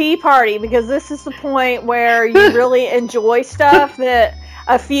Mad Tea Party, because this is the point where you really enjoy stuff that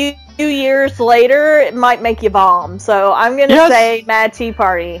a few years later it might make you vom. So I'm gonna say Mad Tea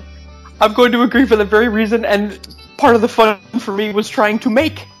Party. I'm going to agree for the very reason, and part of the fun for me was trying to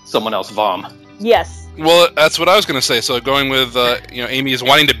make someone else vom. Yes. Well, that's what I was going to say. So going with, Amy is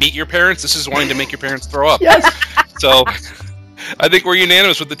wanting to beat your parents. This is wanting to make your parents throw up. Yes. So I think we're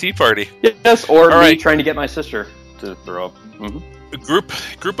unanimous with the Tea Party. Yes, or All me right. trying to get my sister to throw up.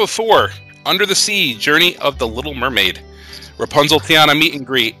 Mm-hmm. Group of 4, Under the Sea, Journey of the Little Mermaid, Rapunzel Tiana meet and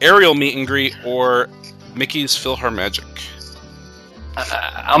greet, Ariel meet and greet, or Mickey's PhilharMagic.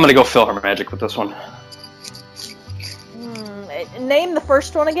 I'm going to go PhilharMagic with this one. Name the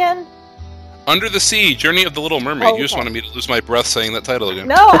first one again. Under the Sea, Journey of the Little Mermaid. Oh, You just okay. wanted me to lose my breath saying that title again.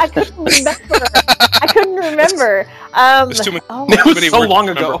 No, I couldn't remember. I couldn't remember. There's too many, It was too many so words long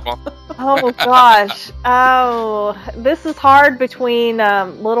to remember, ago. Paul. Oh gosh. Oh, this is hard between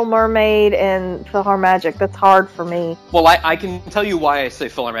Little Mermaid and PhilharMagic. That's hard for me. Well, I can tell you why I say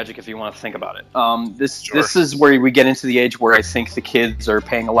PhilharMagic if you want to think about it. Sure. This is where we get into the age where I think the kids are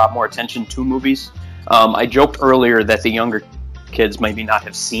paying a lot more attention to movies. I joked earlier that the younger kids maybe not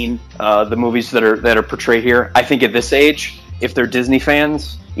have seen the movies that are portrayed here. I think at this age, if they're Disney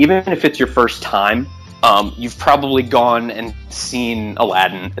fans, even if it's your first time, you've probably gone and seen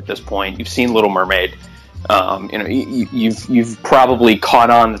Aladdin at this point. You've seen Little Mermaid. You've probably caught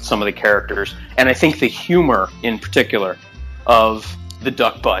on to some of the characters, and I think the humor in particular of the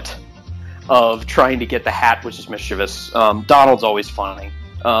duck butt, of trying to get the hat, which is mischievous. Donald's always funny.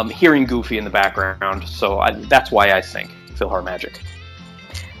 Hearing Goofy in the background, so that's why I think PhilharMagic.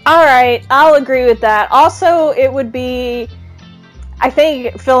 All right, I'll agree with that. Also, it would be, I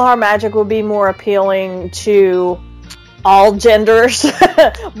think PhilharMagic would be more appealing to all genders,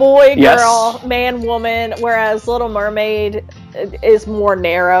 boy, girl, man, woman, whereas Little Mermaid is more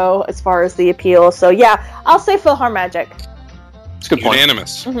narrow as far as the appeal. So yeah, I'll say PhilharMagic. It's a good point.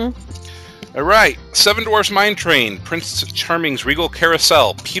 Unanimous. Mm-hmm. All right, Seven Dwarfs Mine Train, Prince Charming's Regal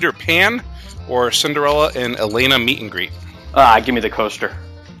Carousel, Peter Pan, or Cinderella and Elena meet and greet? Give me the coaster.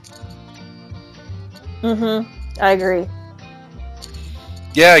 Mm-hmm. I agree.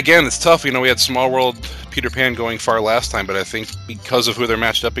 Yeah, again, it's tough. We had Small World, Peter Pan going far last time, but I think because of who they're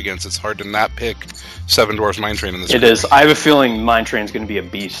matched up against, it's hard to not pick Seven Dwarfs Mine Train in this. It is. I have a feeling Mine Train's going to be a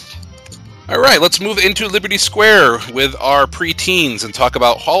beast. All right, let's move into Liberty Square with our preteens and talk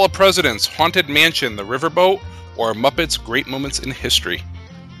about Hall of Presidents, Haunted Mansion, The Riverboat, or Muppets Great Moments in History.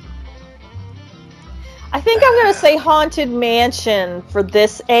 I think I'm going to say Haunted Mansion for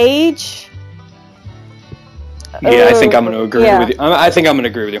this age. Yeah, I think I'm going to agree yeah. with you. I think I'm going to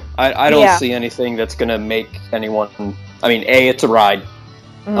agree with you. I don't Yeah. see anything that's going to make anyone... I mean, A, it's a ride.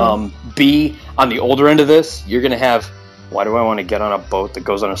 B, on the older end of this, you're going to have... Why do I want to get on a boat that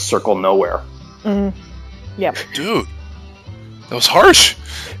goes on a circle nowhere? Yeah. Dude, that was harsh.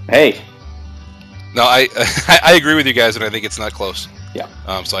 Hey. No, I agree with you guys, and I think it's not close. Yeah.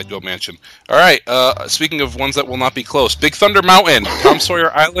 So I'd go Mansion. All right. Speaking of ones that will not be close, Big Thunder Mountain, Tom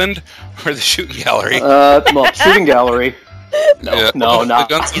Sawyer Island, or the Shooting Gallery. Well, Shooting Gallery. No, Yeah. no, not.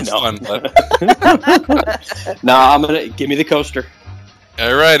 The gun sounds No. fun, but... No, I'm gonna give me the coaster.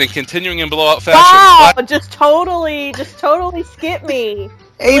 All right, and continuing in blowout fashion. Wow! Just totally skip me.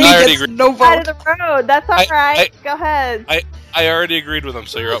 Amy I already agreed. no Out of the road. That's all right. Go ahead. I already agreed with them,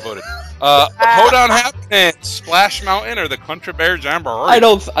 so you're outvoted. Hoedown Happening, Splash Mountain, or the Country Bear Jamboree? I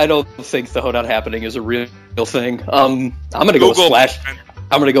don't think the Hoedown Happening is a real thing. I'm gonna go with Google. Splash.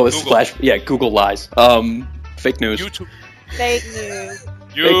 I'm gonna go with Google. Splash. Yeah, Google lies. Fake news. Fake news.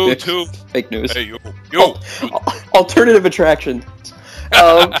 You too. Fake news. Hey, you. Alternative attraction.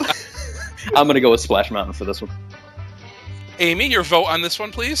 I'm gonna go with Splash Mountain for this one. Amy, your vote on this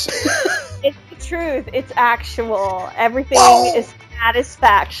one, please. It's the truth. It's actual. Everything Whoa. is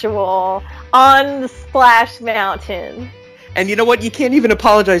satisfactual on the Splash Mountain. And you know what? You can't even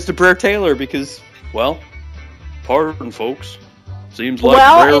apologize to Brer Taylor because, well, pardon, folks. Seems like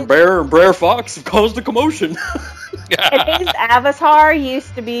Well, Brer Bear and Brer Fox have caused a commotion. And his avatar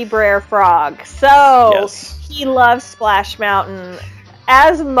used to be Brer Frog, so Yes. he loves Splash Mountain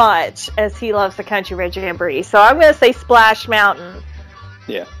as much as he loves the Country Road Jamboree. So I'm going to say Splash Mountain.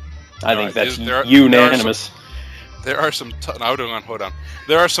 Yeah. I think that's There are unanimous. There are some. Now, hold on.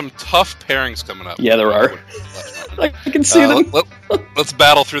 There are some tough pairings coming up. Yeah, there are. I can see them. Let's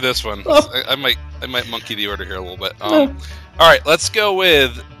battle through this one. Oh. I might monkey the order here a little bit. All right, let's go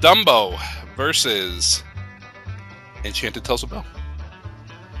with Dumbo versus Enchanted Tales of Belle.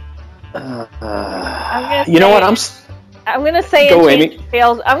 You know what? I'm going to say Go, Enchanted Amy.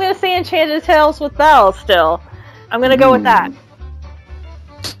 Tales. I'm going to say Enchanted Tales with Belle still. I'm going to go with that.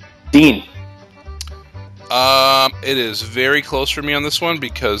 Dean. It is very close for me on this one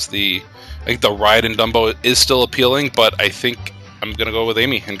because I think the ride in Dumbo is still appealing, but I think I'm gonna go with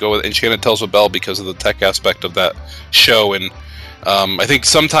Amy and go with Enchanted Tales of Belle because of the tech aspect of that show, and I think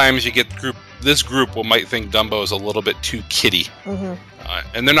sometimes you get this group might think Dumbo is a little bit too kiddie,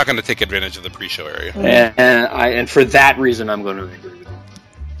 and they're not going to take advantage of the pre-show area. And for that reason, I'm going to agree with you.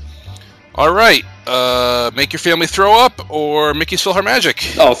 All right, make your family throw up or Mickey's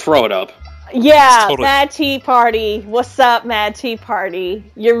PhilharMagic. Oh, throw it up. Yeah, Totally. Mad Tea Party. What's up, Mad Tea Party?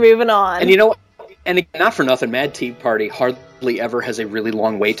 You're moving on. And you know what? And again, not for nothing, Mad Tea Party hardly ever has a really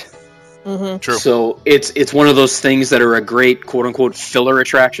long wait. True. So it's one of those things that are a great quote-unquote filler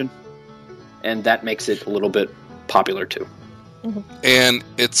attraction, and that makes it a little bit popular too. And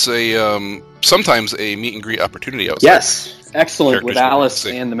it's a sometimes a meet and greet opportunity outside. Yes, excellent Characters with you Alice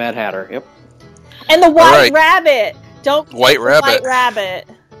can see. and the Mad Hatter. Yep, And the White right. Rabbit. Don't White the Rabbit. White Rabbit.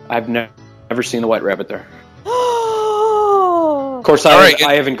 I've never seen the White Rabbit there. Oh. Of course, All right,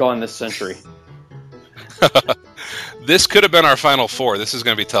 I haven't gone this century. This could have been our final four. This is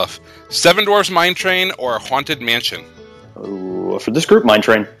going to be tough. Seven Dwarfs Mine Train or Haunted Mansion? Ooh, for this group, Mine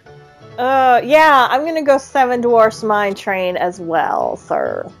Train. Yeah, I'm gonna go Seven Dwarfs Mine Train as well,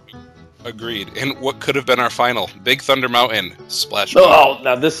 sir. Agreed. And what could have been our final? Big Thunder Mountain, Splash Mountain. Oh,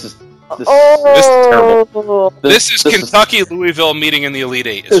 now this is terrible. Oh, This is Kentucky, Louisville meeting in the Elite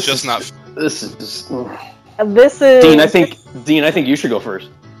Eight. It's just not. This is this is Dean. I think you should go first.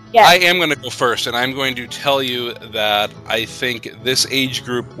 Yes. I am going to go first, and I'm going to tell you that I think this age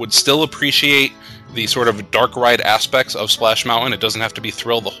group would still appreciate the sort of dark ride aspects of Splash Mountain. It doesn't have to be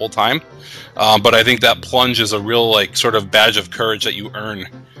thrill the whole time, but I think that plunge is a real sort of badge of courage that you earn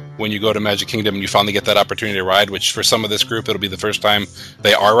when you go to Magic Kingdom and you finally get that opportunity to ride. Which for some of this group, it'll be the first time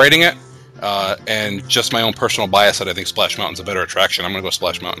they are riding it. And just my own personal bias that I think Splash Mountain's a better attraction. I'm going to go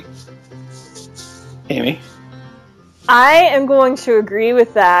Splash Mountain. Amy. I am going to agree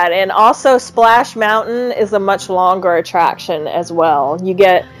with that, and also Splash Mountain is a much longer attraction as well. You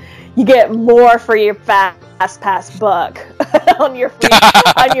get more for your fast pass buck on your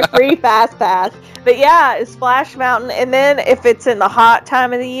free fast pass. But yeah, it's Splash Mountain, and then if it's in the hot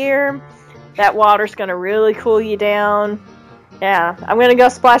time of the year, that water's going to really cool you down. Yeah, I'm going to go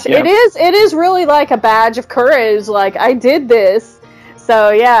Splash. Yeah. It is really like a badge of courage. Like, I did this.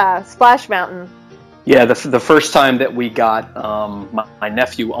 So yeah, Splash Mountain. Yeah, the first time that we got my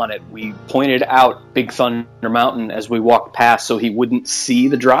nephew on it, we pointed out Big Thunder Mountain as we walked past so he wouldn't see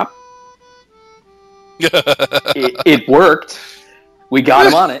the drop. It worked. We got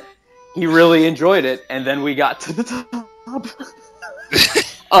him on it. He really enjoyed it, and then we got to the top.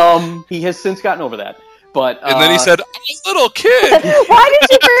 He has since gotten over that. But And then he said, I'm a little kid! Why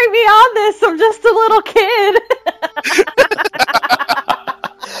did you bring me on this? I'm just a little kid.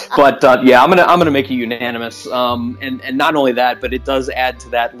 But yeah, I'm gonna make it unanimous. And not only that, but it does add to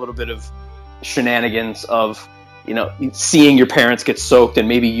that little bit of shenanigans of seeing your parents get soaked and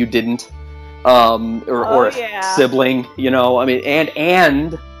maybe you didn't, or a yeah. sibling. I mean,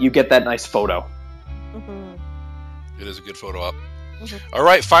 and you get that nice photo. It is a good photo op. All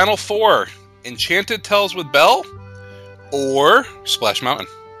right, final four: Enchanted Tales with Belle or Splash Mountain.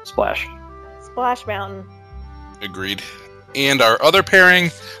 Splash. Splash Mountain. Agreed. And our other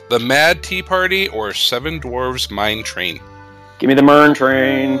pairing, the Mad Tea Party or Seven Dwarves Mine Train. Give me the Mern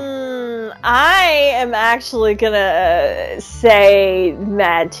Train. I am actually gonna say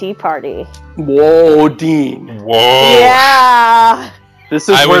Mad Tea Party. Whoa, Dean. Whoa! Yeah. This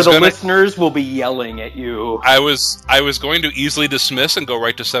is where the listeners will be yelling at you. I was going to easily dismiss and go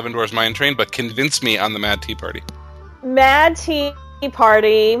right to Seven Dwarfs Mine Train, but convince me on the Mad Tea Party. Mad Tea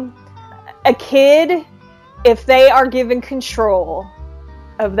Party, a kid, if they are given control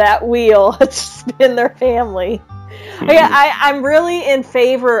of that wheel to spin their family. I'm really in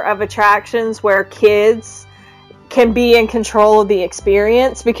favor of attractions where kids can be in control of the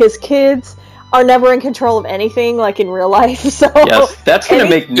experience, because kids are never in control of anything, like in real life. So yes, that's going to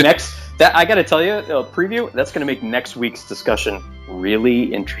make I got to tell you, a preview, that's going to make next week's discussion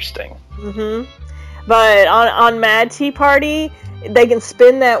really interesting. Mm-hmm. But on Mad Tea Party, they can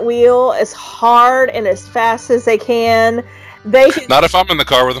spin that wheel as hard and as fast as they can. Not if I'm in the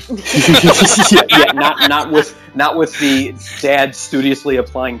car with them. not with the dad studiously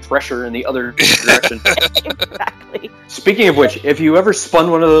applying pressure in the other direction. Exactly. Speaking of which, if you ever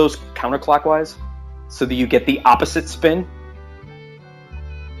spun one of those counterclockwise so that you get the opposite spin,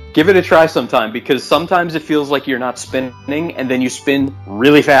 give it a try sometime, because sometimes it feels like you're not spinning, and then you spin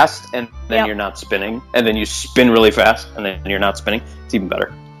really fast, and then you're not spinning, and then you spin really fast, and then you're not spinning. It's even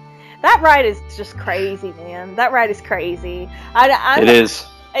better. That ride is just crazy, man. That ride is crazy. It is.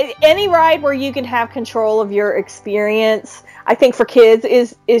 Any ride where you can have control of your experience, I think for kids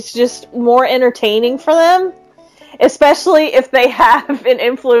is just more entertaining for them, especially if they have an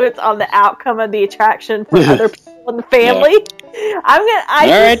influence on the outcome of the attraction for other people in the family.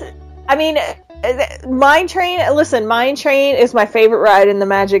 Mine Train. Listen, Mine Train is my favorite ride in the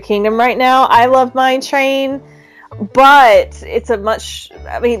Magic Kingdom right now. I love Mine Train. But it's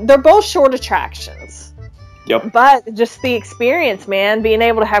they're both short attractions. Yep. But just the experience, man, being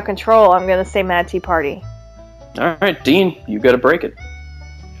able to have control, I'm going to say Mad Tea Party. All right, Dean, you got to break it.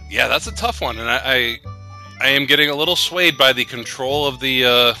 Yeah, that's a tough one, and I am getting a little swayed by the control of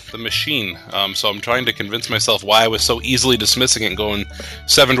the machine. So I'm trying to convince myself why I was so easily dismissing it and going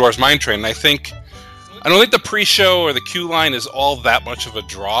Seven Dwarfs Mine Train. And I don't think the pre-show or the queue line is all that much of a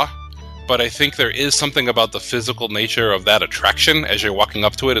draw. But I think there is something about the physical nature of that attraction as you're walking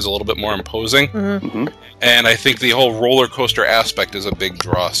up to it is a little bit more imposing. Mm-hmm. And I think the whole roller coaster aspect is a big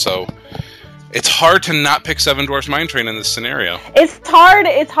draw. So it's hard to not pick Seven Dwarfs Mine Train in this scenario. It's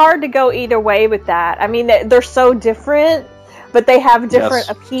hard to go either way with that. I mean, they're so different, but they have different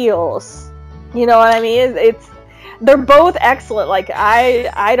appeals. You know what I mean? They're both excellent. Like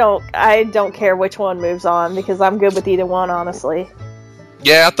I don't care which one moves on, because I'm good with either one, honestly.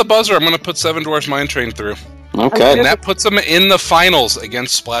 Yeah, at the buzzer, I'm going to put Seven Dwarfs Mine Train through. Okay. And that puts them in the finals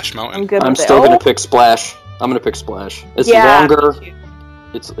against Splash Mountain. I'm still going to pick Splash. I'm going to pick Splash. It's longer.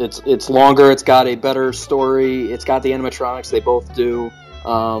 It's longer. It's got a better story. It's got the animatronics. They both do.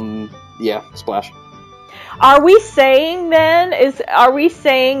 Splash. Are we saying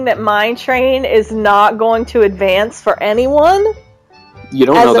that Mine Train is not going to advance for anyone? You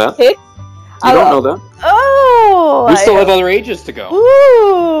don't know that. Pick? You don't know that. Oh! We still have other ages to go.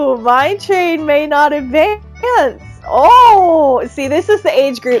 Ooh! Mine Train may not advance. Oh! See, this is the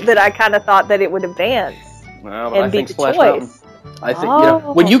age group that I kind of thought that it would advance. Well, but I think Splash Mountain. I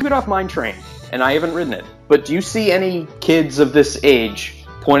think, when you get off Mine Train, and I haven't ridden it, but do you see any kids of this age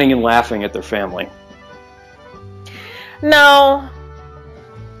pointing and laughing at their family? No.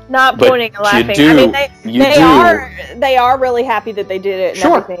 Not but pointing and laughing. You do. I mean, they are really happy that they did it. And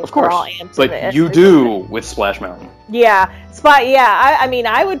sure, everything. Of course. But you do with Splash Mountain. Yeah, I mean,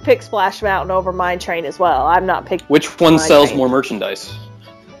 I would pick Splash Mountain over Mine Train as well. I'm not picking. Which one sells more merchandise?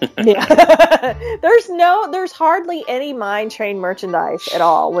 Yeah, there's hardly any Mine Train merchandise at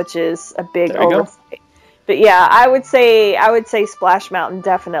all, which is a big oversight. But yeah, I would say Splash Mountain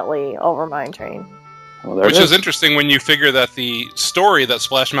definitely over Mine Train. Well, which is interesting when you figure that the story that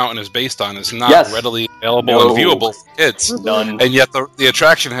Splash Mountain is based on is not readily available and viewable for kids. None. And yet the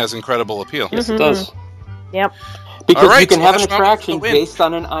attraction has incredible appeal. Yes, it does. Yep. Because you can have an attraction based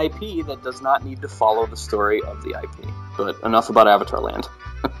on an IP that does not need to follow the story of the IP. But enough about Avatar Land.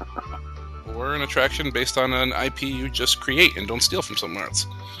 Or an attraction based on an IP you just create and don't steal from somewhere else.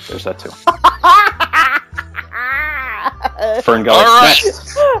 There's that too. Fern Gully. All right.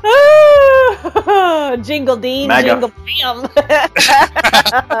 Jingle Dean, Maga. Jingle Bam.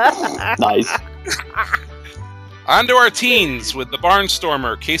 Nice. On to our teens with the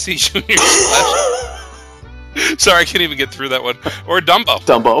Barnstormer, Casey Jr. Sorry, I can't even get through that one. Or Dumbo.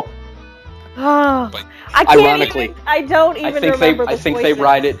 Dumbo. Ironically, I don't even remember the I think they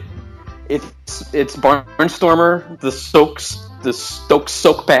ride it. It's Barnstormer, the Stokes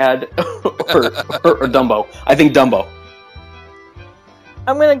Soak Pad, or Dumbo. I think Dumbo.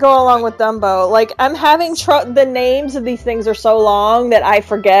 I'm gonna go along with Dumbo. Like, I'm having the names of these things are so long that I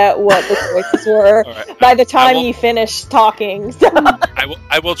forget what the choices were Right. by the time you finish talking. So.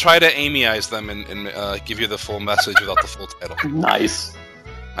 I will try to Amyize them and give you the full message without the full title. Nice.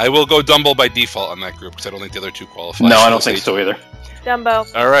 I will go Dumbo by default on that group because I don't think the other two qualify. No, I don't think so either.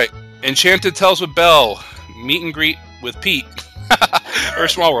 Dumbo. All right. Enchanted Tales with Belle. Meet and greet with Pete. Or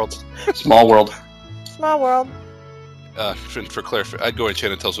Small World. Small World. Small World. For clarification, I'd go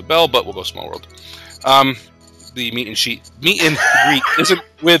Enchanted Tales with Belle, but we'll go Small World. The meet and greet isn't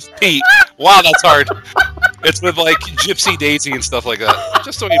with Pete. Wow, that's hard. It's with like Gypsy Daisy and stuff like that.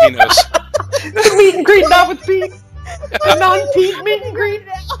 Just so Amy knows. The meet and greet, not with Pete. A non-Pete meet and greet.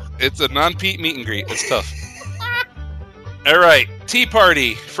 It's a non-Pete meet and greet. It's tough. All right, Tea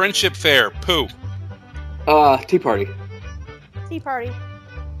Party, Friendship Fair, Pooh. Tea Party. Tea Party.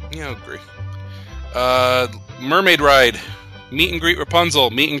 Yeah, I agree. Mermaid Ride, Meet and Greet Rapunzel,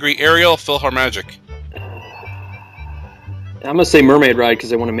 Meet and Greet Ariel, PhilharMagic. I'm gonna say Mermaid Ride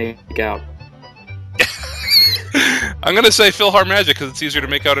because I want to make out. I'm gonna say PhilharMagic because it's easier to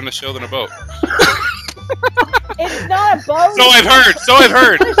make out in a show than a boat. It's not a boat. So I've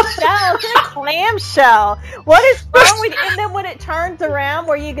heard. It's a shell. It's a clamshell. What is wrong with? And then when it turns around,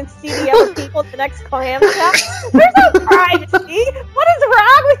 where you can see the other people at the next clamshell, there's no privacy. What is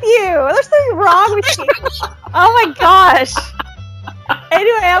wrong with you? There's something wrong with you. Oh my gosh.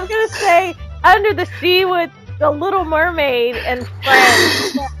 Anyway, I'm gonna say Under the Sea with the Little Mermaid and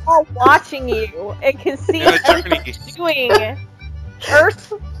friends. They're all watching you and can see everything you're doing.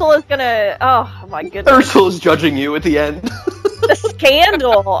 Ursula's gonna. Oh my goodness. Ursula's judging you at the end. The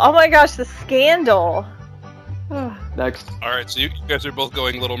scandal. Oh my gosh, the scandal. Next. All right, so you guys are both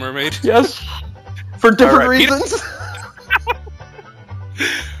going Little Mermaid. Yes. For different All right, reasons.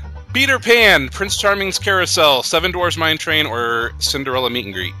 Peter Pan, Prince Charming's Carousel, Seven Dwarfs Mine Train, or Cinderella Meet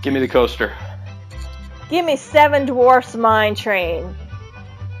and Greet. Give me the coaster. Give me Seven Dwarfs Mine Train.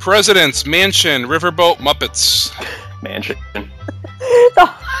 President's Mansion, Riverboat, Muppets. Mansion.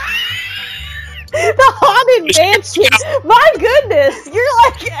 The Haunted Mansion. My goodness, you're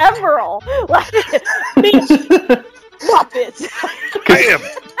like Emerald. Like Muppets. Damn.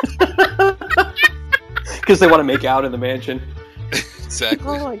 Because they want to make out in the mansion. Exactly.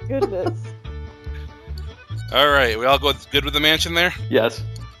 Oh my goodness. All right, we all go good with the mansion there? Yes.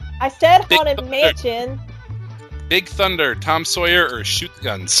 I said Big Haunted Thunder. Mansion. Big Thunder, Tom Sawyer, or Shoot the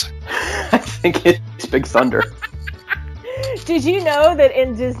Guns? I think it's Big Thunder. Did you know that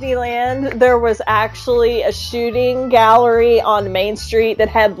in Disneyland there was actually a shooting gallery on Main Street that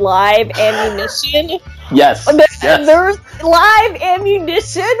had live ammunition? Yes. Yes. There was live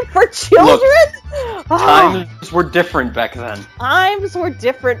ammunition for children? Look, times were different back then. Times were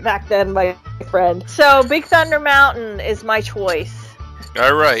different back then, my friend. So, Big Thunder Mountain is my choice.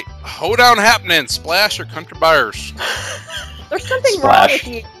 All right, Hoedown Happening, Splash, or Country Buyers? There's something Splash. wrong with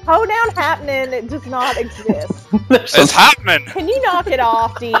you. Hoedown Happening does not exist. It's happening. Can you knock it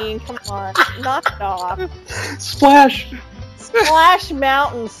off, Dean? Come on. Knock it off. Splash. Splash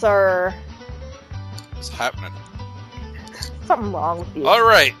Mountain, sir. It's happening. Something wrong with you. All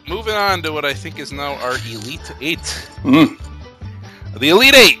right, moving on to what I think is now our Elite Eight. Mm. The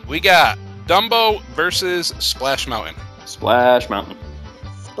Elite Eight, we got Dumbo versus Splash Mountain. Splash Mountain.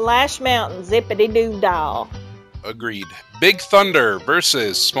 Splash Mountain, zippity-doo-dah. Agreed. Big Thunder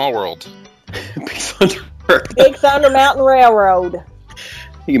versus Small World. Big Thunder. Big Thunder Mountain Railroad.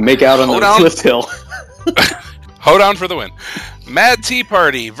 You can make out on Hold the on. lift hill. Hoedown for the win. Mad Tea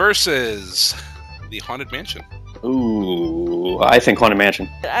Party versus the Haunted Mansion. Ooh, I think Haunted Mansion.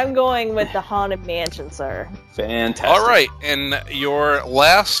 I'm going with the Haunted Mansion, sir. Fantastic. All right, and your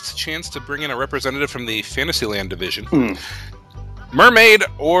last chance to bring in a representative from the Fantasyland division. Hmm. Mermaid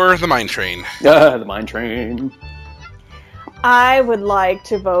or the Mine Train? The Mine Train. I would like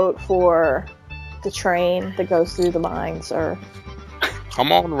to vote for the train that goes through the mine, sir.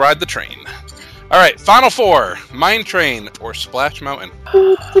 Come on, ride the train. All right, Final Four. Mine Train or Splash Mountain?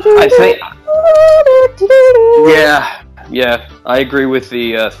 I think. Yeah, I agree with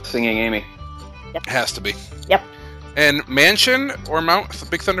the singing Amy. It has to be. Yep. And Mansion or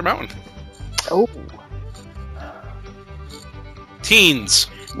Big Thunder Mountain? Oh. Teens.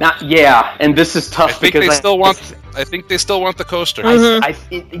 And this is tough I think because they still want. I think they still want the coaster.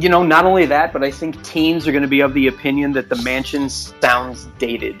 not only that, but I think teens are going to be of the opinion that the mansion sounds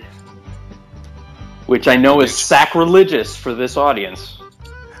dated, which I know is sacrilegious for this audience.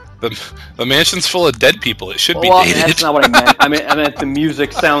 The mansion's full of dead people. It should be Well, dated. that's not what I meant. I meant the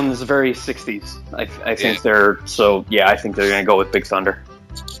music sounds very 60s. I think they're so. Yeah, I think they're going to go with Big Thunder.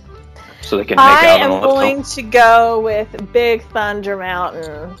 so they can make I out on am the lip going to go with Big Thunder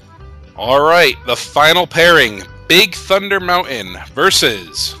Mountain. All right, the final pairing: Big Thunder Mountain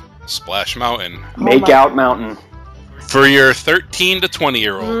versus Splash Mountain. Make out mountain. For your 13 to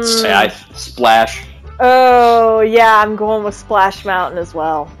 20-year-olds. Yeah, Splash. Oh, yeah, I'm going with Splash Mountain as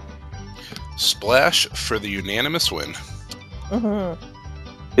well. Splash for the unanimous win. Mm-hmm.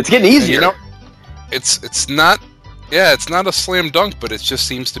 It's getting easier. And, it's not. Yeah, it's not a slam dunk, but it just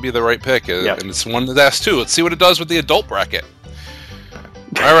seems to be the right pick, and it's one to ask too. Let's see what it does with the adult bracket.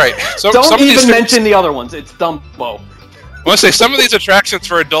 All right, so Don't even mention the other ones. It's Dumbo. I want to say some of these attractions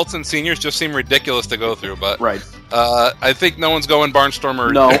for adults and seniors just seem ridiculous to go through, but right. I think no one's going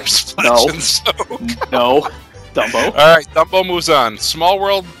Barnstormer. No, no, Dumbo. All right, Dumbo moves on. Small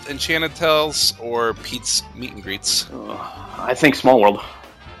World, Enchanted Tales, or Pete's Meet and Greets. I think Small World.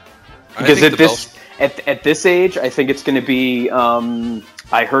 Because at this age, I think it's going to be.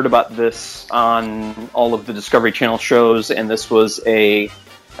 I heard about this on all of the Discovery Channel shows, and this was a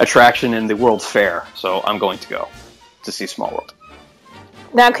attraction in the World's Fair. So I'm going to go to see Small World.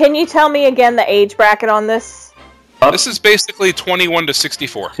 Now, can you tell me again the age bracket on this? This is basically 21 to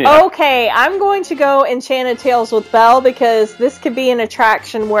 64. Yeah. Okay, I'm going to go Enchanted Tales with Belle because this could be an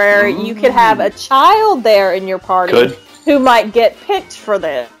attraction where you could have a child there in your party who might get picked for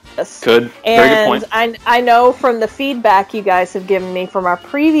this. Very good point. And I know from the feedback you guys have given me from our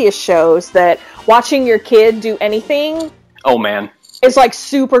previous shows that watching your kid do anything is like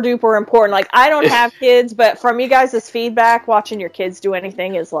super duper important. Like, I don't have kids, but from you guys' feedback, watching your kids do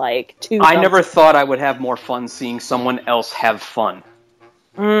anything is like too. I never thought I would have more fun seeing someone else have fun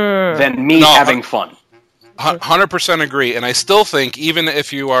than me having fun. 100% agree, and I still think even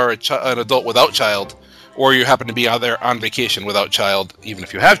if you are an adult without child, or you happen to be out there on vacation without child, even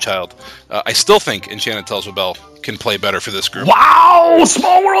if you have child, I still think Enchanted Tales with Belle can play better for this group. Wow!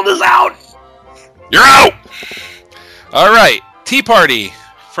 Small World is out! You're out! All right. Tea Party.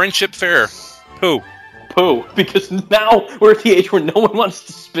 Friendship Fair. Pooh. Because now we're at the age where no one wants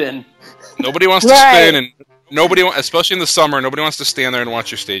to spin. Nobody wants to spin, and nobody, especially in the summer, nobody wants to stand there and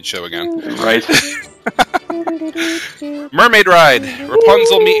watch your stage show again. Right. Mermaid Ride.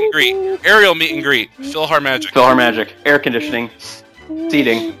 Rapunzel Meet and Greet. Ariel Meet and Greet. PhilharMagic. PhilharMagic. Air conditioning.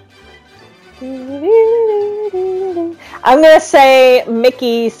 Seating. I'm going to say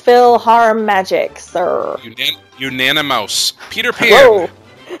Mickey's PhilharMagic, sir. Unanimous. Peter Pan. Whoa.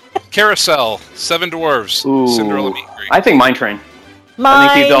 Carousel. Seven Dwarves. Ooh. Cinderella Meet and Greet. I think Mine Train.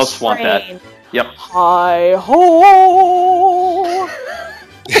 I think the adults want that. Yep. Hi-ho!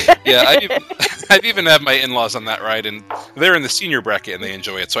 Yeah, I've even had my in-laws on that ride, and they're in the senior bracket, and they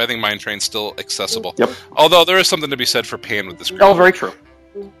enjoy it, so I think Mine Train's still accessible. Yep. Although there is something to be said for Pan with this group. Oh, very true.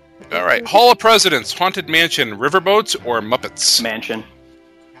 All right. Hall of Presidents, Haunted Mansion, Riverboat, or Muppets? Mansion.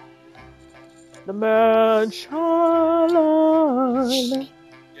 The mansion.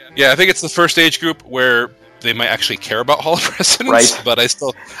 Yeah, I think it's the first age group where they might actually care about Hall of Presidents, right. But I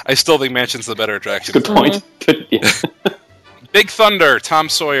still think Mansion's the better attraction. Good point. Good, yeah. Big Thunder, Tom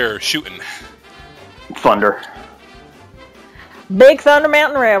Sawyer, Shootin'. Thunder. Big Thunder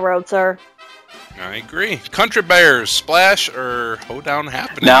Mountain Railroad, sir. I agree. Country Bears, Splash, or Hoedown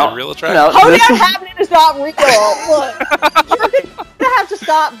Happening? Now, real attraction. Hoedown Happening is not real. Look, you're gonna have to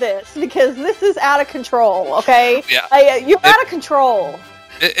stop this because this is out of control. Okay? Yeah. You're out of control.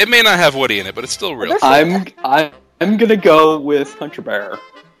 It may not have Woody in it, but it's still real. I'm gonna go with Country Bear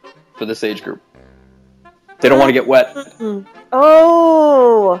for this age group. They don't want to get wet.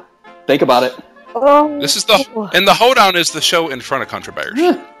 Oh. Think about it. Oh. This is the Hoedown is the show in front of Country Bears.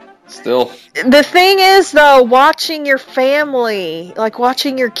 Still. The thing is, though, watching your family, like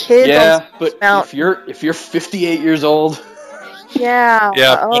watching your kids. Yeah, but if you're 58 years old. Yeah.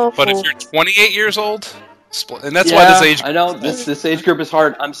 Yeah, but if you're 28 years old, and that's why this age. I know this age group is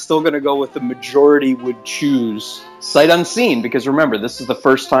hard. I'm still going to go with the majority would choose sight unseen because remember, this is the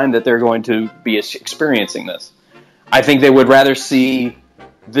first time that they're going to be experiencing this. I think they would rather see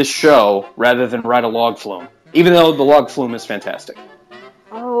this show rather than ride a log flume, even though the log flume is fantastic.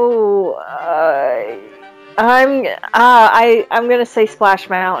 Oh, I'm gonna say Splash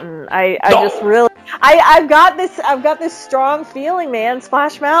Mountain. Just really, I've got this strong feeling, man.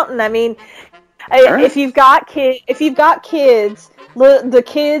 Splash Mountain. I mean, if you've got kids, the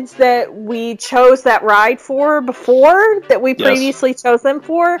kids that we chose that ride for before, that we previously chose them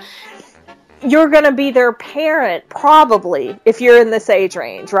for, you're going to be their parent, probably, if you're in this age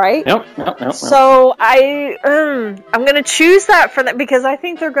range, right? Yep. So I'm going to choose that for them because I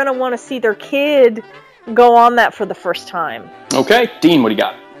think they're going to want to see their kid go on that for the first time. Okay. Dean, what do you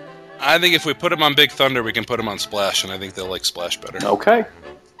got? I think if we put them on Big Thunder, we can put them on Splash, and I think they'll like Splash better. Okay.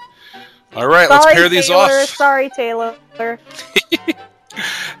 All right, let's pair these Taylor. off. Sorry, Taylor.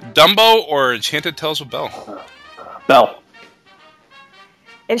 Dumbo or Enchanted Tales with Belle? Belle.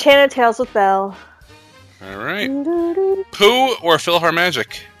 Enchanted Tales with Belle. All right. Pooh or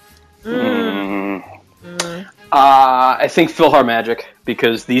PhilharMagic? I think PhilharMagic,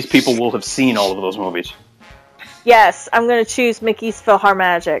 because these people will have seen all of those movies. Yes, I'm going to choose Mickey's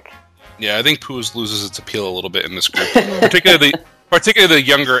PhilharMagic. Yeah, I think Pooh's loses its appeal a little bit in this group, particularly the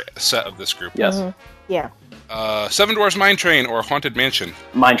younger set of this group. Yes. Yeah. Seven Dwarfs Mine Train or Haunted Mansion?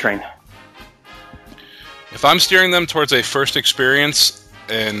 Mine Train. If I'm steering them towards a first experience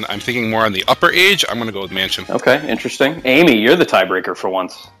and I'm thinking more on the upper age, I'm going to go with Mansion. Okay, interesting. Amy, you're the tiebreaker for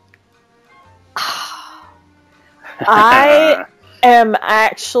once. I am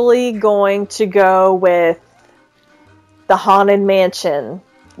actually going to go with the Haunted Mansion.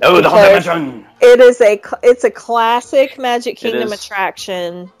 Oh, the Haunted Mansion! It's a classic Magic Kingdom is.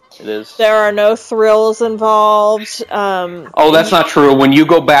 attraction. It is. There are no thrills involved. Oh, that's not true. When you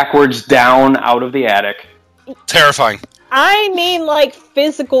go backwards down out of the attic. Terrifying. I mean, like,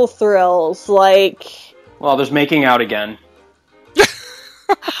 physical thrills. Like, Well, there's making out again.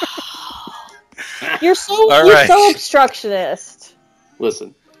 you're so right. obstructionist.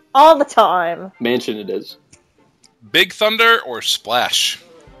 Listen, All the time. Mansion it is. Big Thunder or Splash?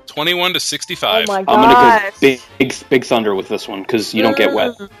 21 to 65. Oh my I'm gonna gosh. go big Thunder with this one because you don't get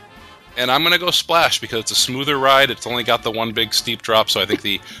wet. And I'm going to go Splash because it's a smoother ride. It's only got the one big steep drop, so I think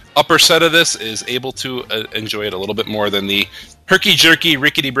the upper set of this is able to enjoy it a little bit more than the herky-jerky,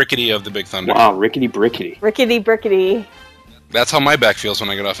 rickety-brickety of the Big Thunder. Wow, rickety brickety. Rickety brickety. That's how my back feels when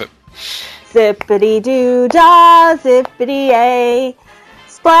I get off it. Zippity doo dah, zippity a.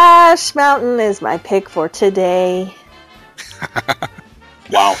 Splash Mountain is my pick for today.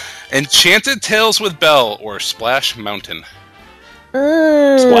 Wow. Enchanted Tales with Belle or Splash Mountain?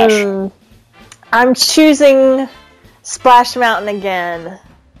 Splash. I'm choosing Splash Mountain again.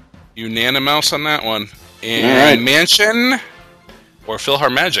 Unanimous on that one. And All right. Mansion or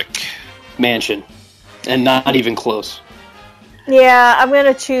PhilharMagic? Mansion. And not even close. Yeah, I'm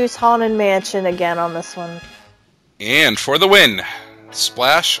going to choose Haunted Mansion again on this one. And for the win,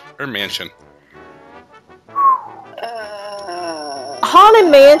 Splash or Mansion?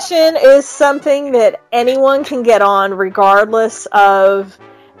 Haunted Mansion is something that anyone can get on regardless of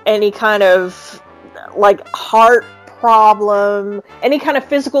any kind of, like, heart problem, any kind of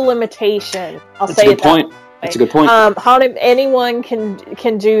physical limitation. That's a good point. That's a good point. Anyone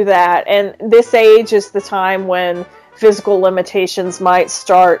can do that, and this age is the time when physical limitations might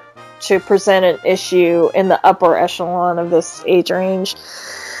start to present an issue in the upper echelon of this age range.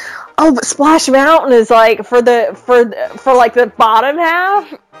 Oh, but Splash Mountain is like for like the bottom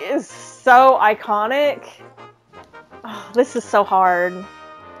half is so iconic. Oh, this is so hard.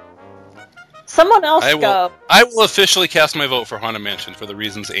 Someone else go. I will officially cast my vote for Haunted Mansion for the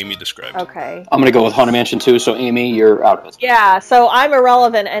reasons Amy described. Okay. I'm going to go with Haunted Mansion too, so Amy, you're out of it. Yeah, so I'm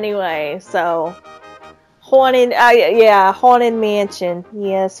irrelevant anyway, so Haunted Mansion.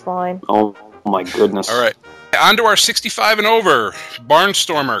 Yes, fine. Oh my goodness. All right. On to our 65 and over.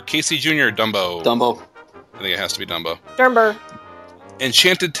 Barnstormer, Casey Jr., Dumbo. Dumbo. I think it has to be Dumbo. Dumbo.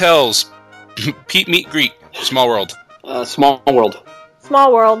 Enchanted Tales, Pete Meet Greet, Small World. Small World.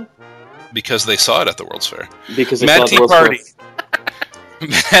 Small World. Because they saw it at the World's Fair. Because they Mad saw Tea the World's Party. Fair.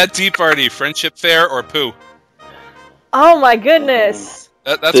 Mad Tea Party, Friendship Fair, or Pooh? Oh my goodness.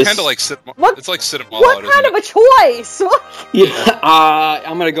 That's This- kind of like What- it's like sit 'em all What out, kind isn't of a choice? What? Yeah,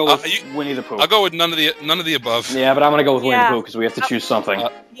 I'm going to go with Winnie the Pooh. I'll go with none of the above. Yeah, but I'm going to go with Winnie Yeah. the Pooh because we have to choose something.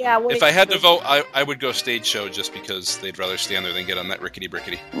 Yeah. If I had to vote, I would go Stage Show just because they'd rather stand there than get on that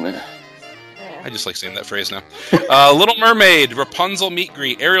rickety-brickety. I just like saying that phrase now. Little Mermaid, Rapunzel Meet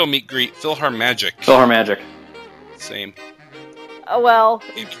Greet, Ariel Meet Greet, PhilharMagic. PhilharMagic. Same. Well,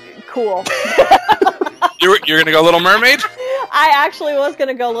 cool. You're gonna go Little Mermaid? I actually was going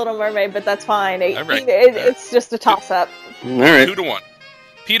to go Little Mermaid, but that's fine. All right. It's just a toss-up. All right. 2-1.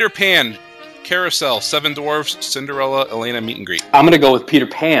 Peter Pan, Carousel, Seven Dwarfs, Cinderella, Elena Meet and Greet. I'm going to go with Peter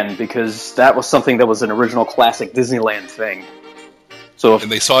Pan because that was something that was an original classic Disneyland thing. So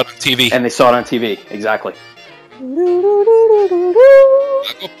And they saw it on TV. and they saw it on TV. Exactly.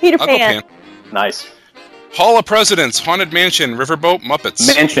 Peter I'll go Pan. Nice. Hall of Presidents, Haunted Mansion, Riverboat, Muppets.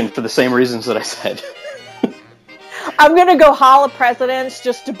 Mansion for the same reasons that I said. I'm gonna go Hall of Presidents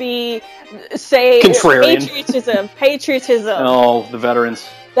just to be Contrarian. Patriotism. Oh, the veterans.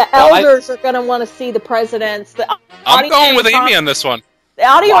 The Well, elders are gonna want to see the presidents. I'm going with Amy on this one. The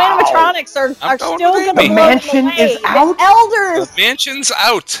audio Wow. animatronics are I'm still going going to with blow Amy. The mansion away. is out? The elders. The mansion's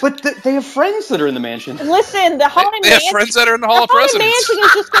out. But they have friends that are in the mansion. Listen, the haunted They have mansion. friends that are in the The Hall of haunted Presidents. mansion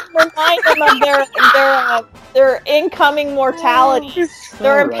is just going to remind them of their incoming mortality,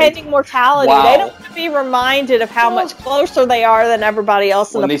 their All right. impending mortality. Wow. They don't want to be reminded of how much closer they are than everybody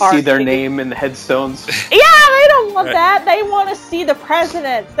else When in the they park. see their name in the headstones. Yeah, they don't want Right. that. They want to see the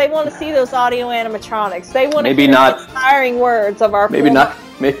presidents. They want to see those audio animatronics. They want to Maybe hear not- the inspiring words of our Maybe former not.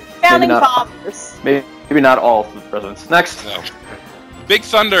 Maybe founding not. fathers. Maybe not all of the presidents. Next. No. Big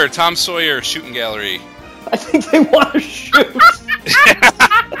Thunder, Tom Sawyer, Shooting Gallery. I think they want to shoot.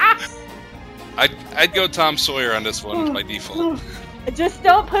 I'd go Tom Sawyer on this one by default. Just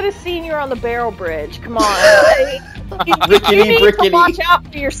don't put a senior on the barrel bridge. Come on. you Rickety, need brickety. to watch out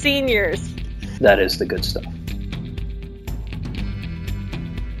for your seniors. That is the good stuff.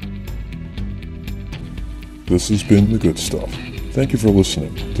 This has been The Good Stuff. Thank you for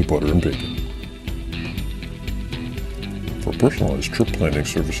listening to Butter and Bacon. For personalized trip planning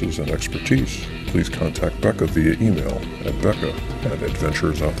services and expertise, please contact Becca via email at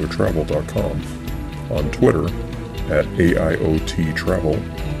becca@adventuresouttheretravel.com, on Twitter @AIOTtravel,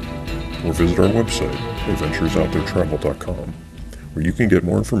 or visit our website, adventuresouttheretravel.com, where you can get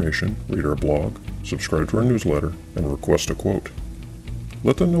more information, read our blog, subscribe to our newsletter, and request a quote.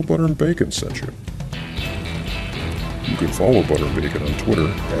 Let them know Butter and Bacon sent you. You can follow Butter and Bacon on Twitter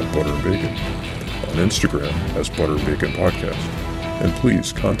 @ButterandBacon, on Instagram as Butter and Bacon Podcast, and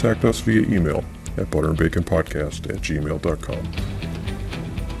please contact us via email at butterandbaconpodcast@gmail.com.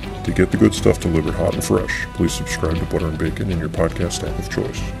 To get the good stuff delivered hot and fresh, please subscribe to Butter and Bacon in your podcast app of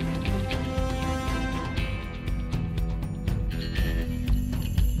choice.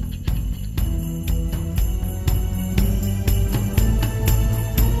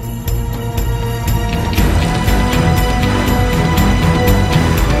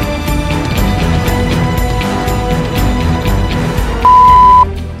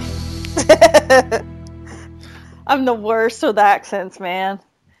 I'm the worst with accents, man.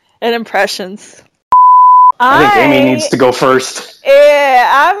 And impressions. I think Amy needs to go first. Yeah,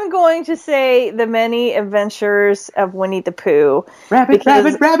 I'm going to say The Many Adventures of Winnie the Pooh. Rabbit, Because-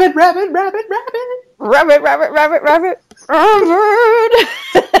 rabbit, rabbit, rabbit, rabbit, rabbit. Rabbit.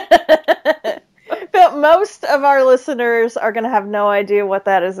 But most of our listeners are going to have no idea what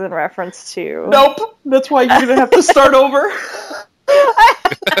that is in reference to. Nope. That's why you're going to have to start over.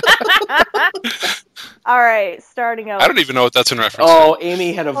 All right, starting over. I don't even know what that's in reference Oh,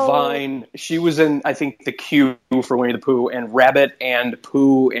 Amy had a Oh. vine. She was in, I think, the queue for Winnie the Pooh, and Rabbit and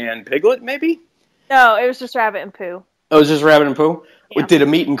Pooh and Piglet, maybe? No, it was just Rabbit and Pooh. Oh, it was just Rabbit and Pooh? Yeah. We did a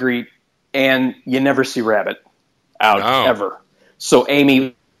meet and greet, and you never see Rabbit out, No. ever. So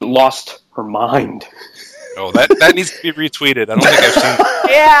Amy lost her mind. to. Oh, that needs to be retweeted. I don't think I've seen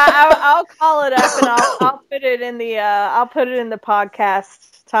Yeah, I'll call it up and I'll put it in the podcast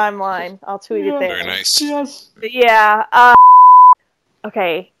timeline. I'll tweet it there. Very nice. Yes. But yeah.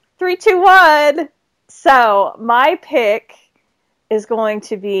 Okay. 3, 2, 1. So my pick is going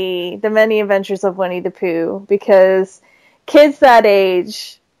to be The Many Adventures of Winnie the Pooh, because kids that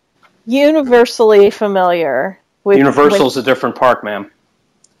age universally familiar with Universal's a different park, ma'am.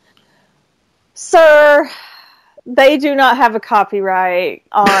 Sir, they do not have a copyright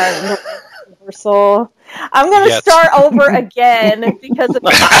on Universal. I'm going to Yet. start over again because of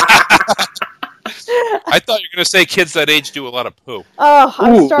I thought you were going to say kids that age do a lot of poo.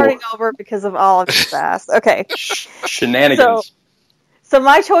 I'm Ooh. starting over because of all of this ass. Okay. Shenanigans. So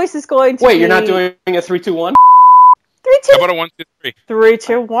my choice is going to Wait, be you're not doing a 3, 2, 1? 3, How 2, about a 1, 2, 3? 3,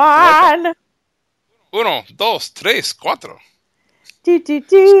 2, 1. Uno, dos, tres, cuatro. Do do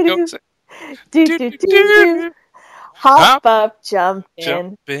do do do do do do. Hop up, jump in.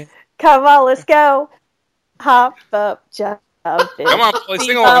 Jump in. Come on, let's go. Hop up, jump in. Come on, play See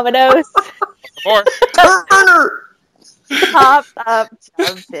sing along. dominoes. More. Turner! Hop up,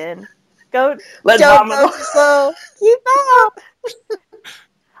 jump in. Go, Let's don't domino. go too slow. Keep up.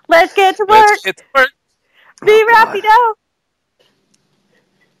 Let's get to work. Let's get to work. Be rapido.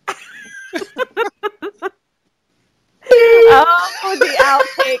 Oh, the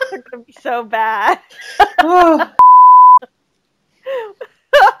outtakes are going to be so bad.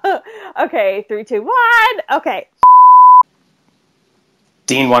 Okay, 3, 2, 1. Okay.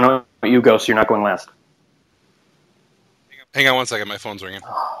 Dean, why don't you go so you're not going last? Hang on one second, my phone's ringing.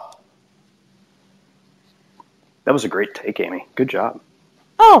 That was a great take, Amy. Good job.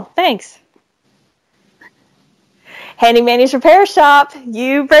 Oh, thanks. Handy Manny's Repair Shop.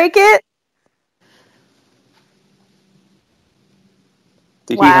 You break it.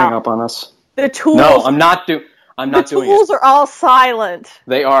 Did Wow. he hang up on us? The tools. No, I'm not doing. I'm not doing it. The tools are all silent.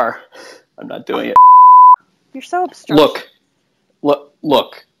 They are. I'm not doing it. You're so obstructive.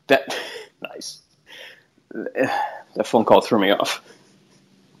 Look. That nice. That phone call threw me off.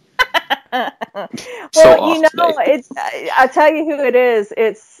 I tell you who it is.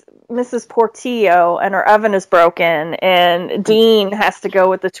 It's Mrs. Portillo, and her oven is broken, and Dean has to go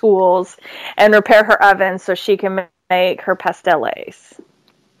with the tools and repair her oven so she can make her pasteles.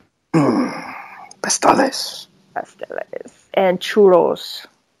 Pasteles. And churros.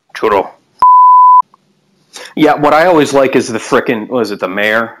 Churro. Yeah, what I always like is the frickin', was it the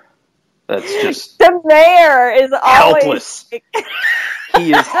mayor? That's just... The mayor is always... helpless.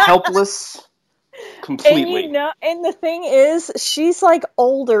 He is helpless completely. And the thing is, she's like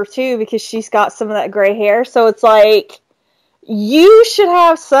older too, because she's got some of that gray hair, so it's like, you should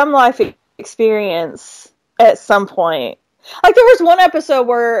have some life experience at some point. Like, there was one episode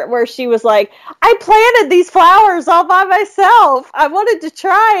where she was like, I planted these flowers all by myself. I wanted to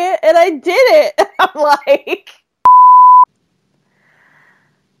try it, and I did it. I'm like...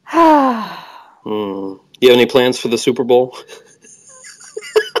 You have any plans for the Super Bowl?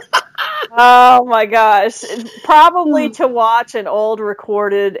 Oh my gosh. Probably to watch an old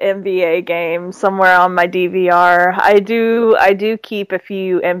recorded NBA game somewhere on my DVR. I do keep a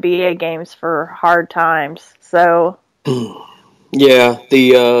few NBA games for hard times, so... Yeah,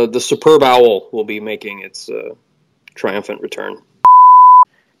 the Superb Owl will be making its triumphant return.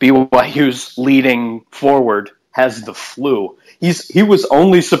 BYU's leading forward has the flu. He was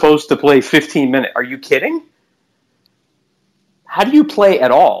only supposed to play 15 minutes. Are you kidding? How do you play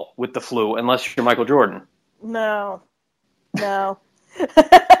at all with the flu unless you're Michael Jordan? No. No.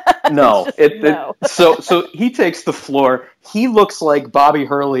 No. So he takes the floor. He looks like Bobby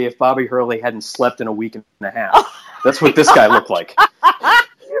Hurley if Bobby Hurley hadn't slept in a week and a half. That's what this guy looked like.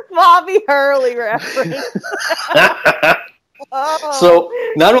 Bobby Hurley reference. Oh, so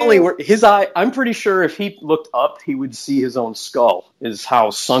not only were his eye, I'm pretty sure if he looked up, he would see his own skull. Is how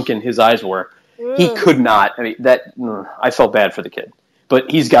sunken his eyes were. He could not. I mean, I felt bad for the kid, but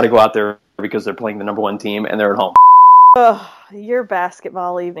he's got to go out there because they're playing the number one team and they're at home. Oh, your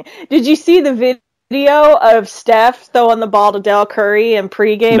basketball evening. Did you see the video of Steph throwing the ball to Del Curry in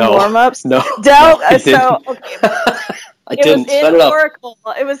pregame warm-ups? No. I didn't. Set it up.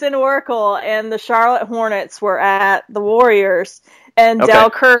 It was in Oracle, and the Charlotte Hornets were at the Warriors, and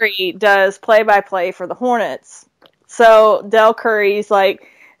Del Curry does play-by-play for the Hornets. So Del Curry's like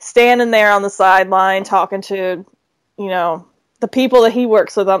standing there on the sideline talking to, the people that he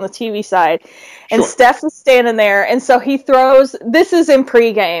works with on the TV side. And Steph is standing there, and so he throws... This is in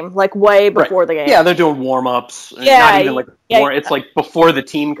pregame, like way before the game. Yeah, they're doing warm-ups. Yeah, not even it's like before the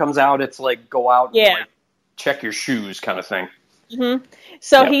team comes out, it's like go out and like check your shoes kind of thing. Mm-hmm.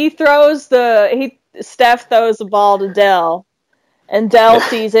 So Steph throws the ball to Del, and Del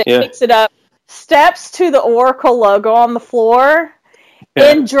sees it, picks it up, steps to the Oracle logo on the floor,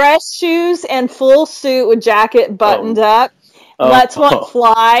 in dress shoes and full suit with jacket buttoned up, lets one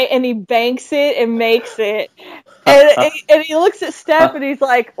fly, and he banks it and makes it. And he looks at Steph and he's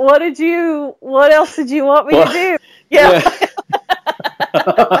like, what else did you want me to do? Yeah.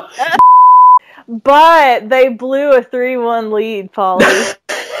 But they blew a 3-1 lead, Paulie.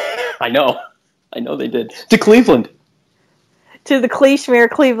 I know they did. To Cleveland. To the Cleachmere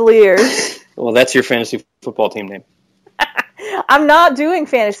Cleveliers. Well, that's your fantasy football team name. I'm not doing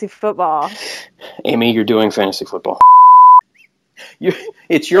fantasy football. Amy, you're doing fantasy football.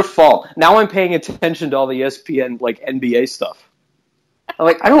 It's your fault. Now I'm paying attention to all the ESPN NBA stuff.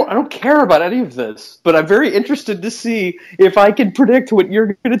 I don't care about any of this, but I'm very interested to see if I can predict what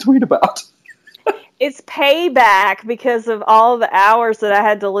you're going to tweet about. It's payback because of all the hours that I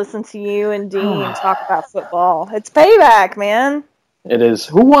had to listen to you and Dean talk about football. It's payback, man. It is.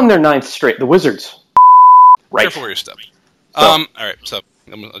 Who won their 9th straight? The Wizards. Right. Careful your stuff. All right, so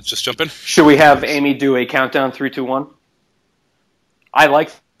I'm going to just jump in. Should we have Amy do a countdown 3, 2, 1? I like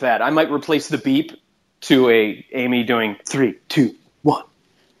that. I might replace the beep to a Amy doing 3, 2, 1.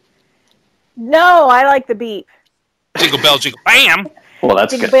 No, I like the beep. Jingle bell, jingle bam. Well,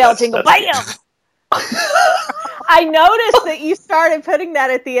 that's jingle good. Bell, jingle bam. I noticed that you started putting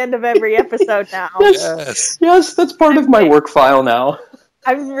that at the end of every episode now. Yes, that's part of my work file now.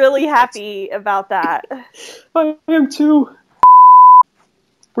 I'm really happy about that. I am too.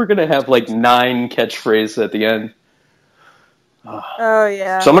 We're going to have 9 catchphrases at the end. Oh,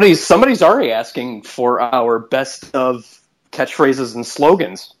 yeah. Somebody's already asking for our best of catchphrases and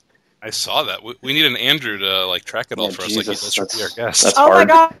slogans. I saw that. We need an Andrew to track it all for us. Jesus, that should be our guest. That's hard.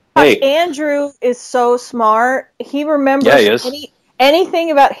 My God. Hey. Andrew is so smart. He remembers anything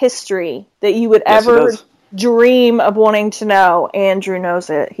about history that you would ever dream of wanting to know. Andrew knows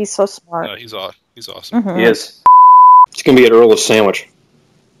it. He's so smart. He's awesome. Mhm. He is. It's going to be an Earl of Sandwich.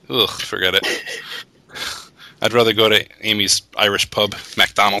 Ugh, forget it. I'd rather go to Amy's Irish pub,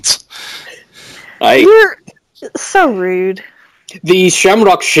 McDonald's. You're so rude. The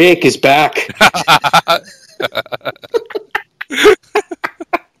Shamrock Shake is back.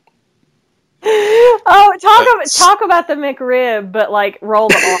 Oh, talk about the McRib, but like roll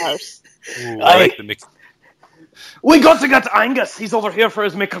the R's. Ooh, I like the mix. We got to get Angus. He's over here for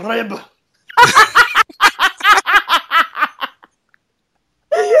his McRib.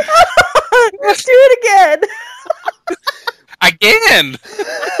 Let's do it again. Again!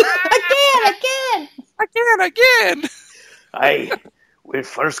 Again. Aye, we'll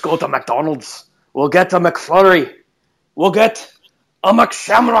first go to McDonald's. We'll get a McFlurry. We'll get a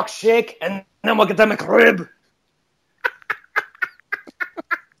McShamrock Shake, and then we'll get the McRib.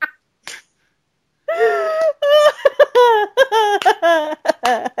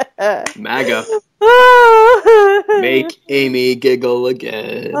 MAGA. Make Amy giggle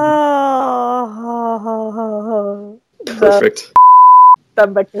again. Oh, Perfect. the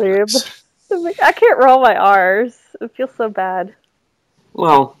McRib. I can't roll my R's. It feels so bad.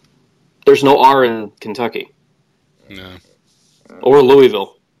 Well, there's no R in Kentucky. No. Or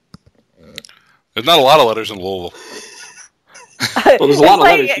Louisville. There's not a lot of letters in Louisville. Well, there's a lot of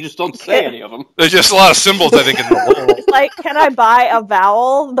like- letters. You just don't say any of them. There's just a lot of symbols, I think, in Louisville. It's like, can I buy a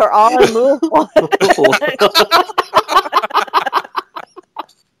vowel? They're all in Louisville.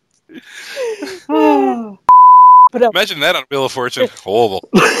 But Imagine that on Wheel of Fortune. Louisville.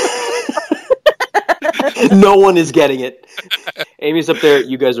 No one is getting it. Amy's up there.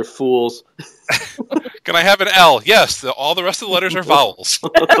 You guys are fools. Can I have an L? Yes. All the rest of the letters are vowels.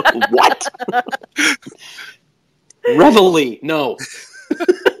 What? Reveille. No.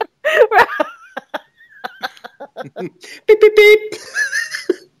 Beep, beep, beep.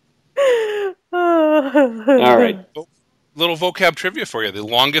 All right. Little vocab trivia for you. The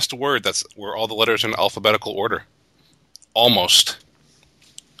longest word that's where all the letters are in alphabetical order. Almost.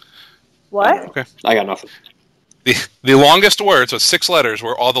 what? Okay. I got nothing. The longest word, so 6 letters,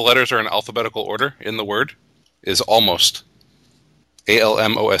 where all the letters are in alphabetical order in the word, is almost.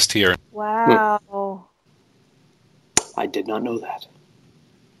 ALMOST. Wow. I did not know that.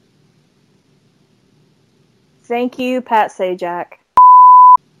 Thank you, Pat Sajak.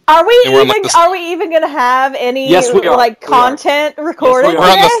 Are we And we're on, even? like, Are we even going to have any Yes, we are. like We are. content recorded? we We're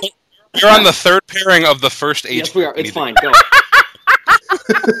on today? you're on the third pairing of the first 8. Yes, we are. It's fine. Go.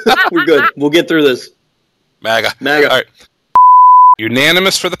 We're good. We'll get through this. MAGA. MAGA. All right.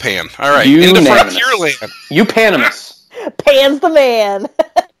 Unanimous for the pan. All right. Into Unanimous. Frontierland. You Panimous. Pan's the man.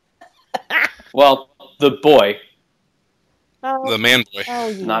 Well, the boy. Oh, The man boy. oh,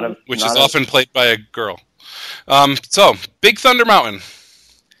 you. Not a. Which not is a- often played by a girl. So, Big Thunder Mountain,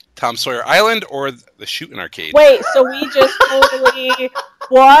 Tom Sawyer Island, or the Shooting Arcade? Wait, so we just totally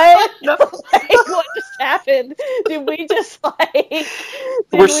what? Like, what just happened? Did we just like?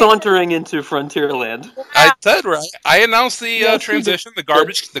 We're sauntering into Frontierland. I said right. I announced the Yes, we transition. did.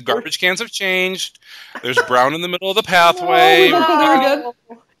 The garbage cans have changed. There's brown in the middle of the pathway. No, we don't go there again.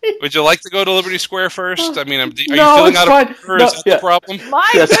 Would you like to go to Liberty Square first? I mean, are you No, filling it's out fine. a paper? No, Is that yeah. the problem? My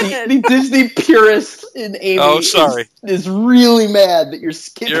Yes, goodness. the Disney purist in Amy Oh, sorry. is really mad that you're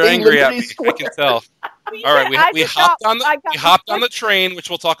skipping You're angry at Liberty me. Square. I can tell. All right, I we just hopped got- on the I got we hopped on the train,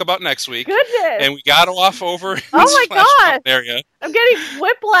 which we'll talk about next week, Goodness. and we got off over in Oh the my Splash God. Mountain area. I'm getting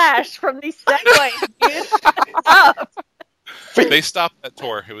whiplash from these segues, dude. Stop. They stopped that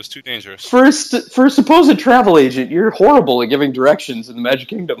tour. It was too dangerous. For a supposed travel agent, you're horrible at giving directions in the Magic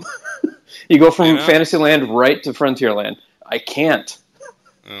Kingdom. You go from Yeah. Fantasyland right to Frontierland. I can't.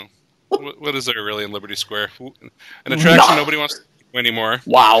 Oh. What is there really in Liberty Square? An attraction nobody wants to do anymore.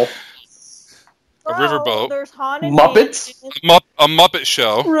 Wow. A riverboat. There's haunted Muppets? mansions. A Muppet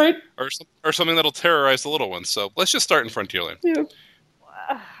show, Right. or something that'll terrorize the little ones. So let's just start in Frontierland. Yeah.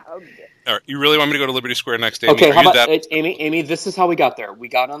 Okay. All right, you really want me to go to Liberty Square next, Amy? Okay, Are how you about that- Amy? This is how we got there. We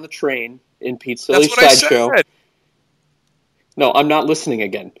got on the train in Pete That's Silly's what I sideshow. said. No, I'm not listening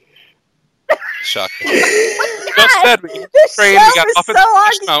again. Shocking. God, Just said we got this train, show we got is off at so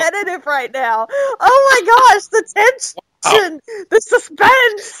Splash Mountain. argumentative right now. Oh my gosh, the tension, the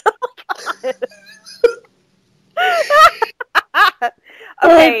suspense. All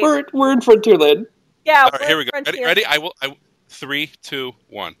right, Okay, we're in Frontierland. yeah. All right, here we go. Frontier. Ready? I will. 3, 2,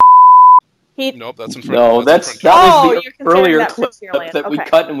 1. He- Nope, that's in front. No, that Frontier. was Oh, the you're considering earlier that clip Frontierland. that we Okay.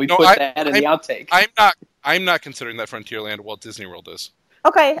 cut and we No, put that in the outtake. I'm not considering that Frontierland. Walt Disney World is.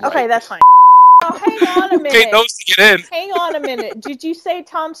 Okay, Right. that's fine. Oh, hang on a Okay, minute. knows to get in. Hang on a minute. Did you say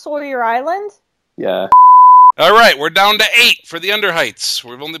Tom Sawyer Island? Yeah. All right, we're down to 8 for the Underheights.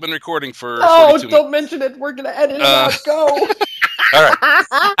 We've only been recording for. Oh, don't mention it. We're gonna edit it out. Go. All right.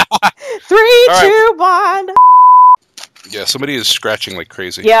 3, 2, 1. Yeah, somebody is scratching like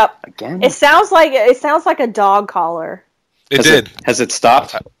crazy. Yep. Again? It sounds like a dog collar. It did. Has it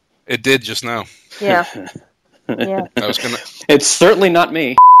stopped? It did just now. Yeah. Yeah. I was gonna. It's certainly not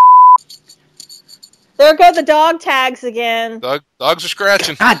me. There go the dog tags again. Dogs are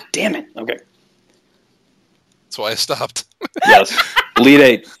scratching. God damn it. Okay. That's why I stopped. Yes. Lead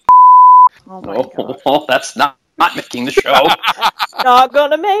 8. Oh my god. Oh, that's not making the show. Not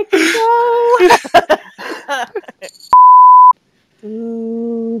gonna make the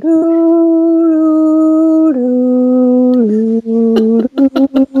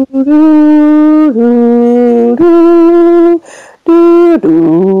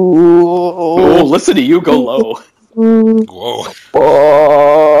Oh, listen to you go low. Whoa.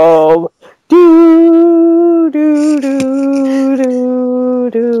 show.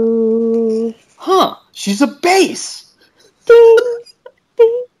 Huh. She's a bass. Ding,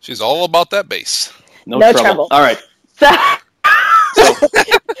 ding. She's all about that bass. No No trouble. trouble. All right.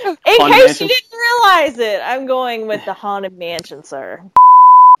 In Haunted case Mansion? you didn't realize it, I'm going with the Haunted Mansion, sir.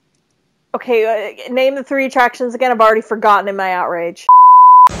 Okay, name the 3 attractions again. I've already forgotten in my outrage.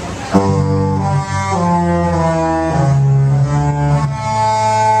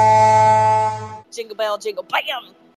 Jingle bell, jingle bam.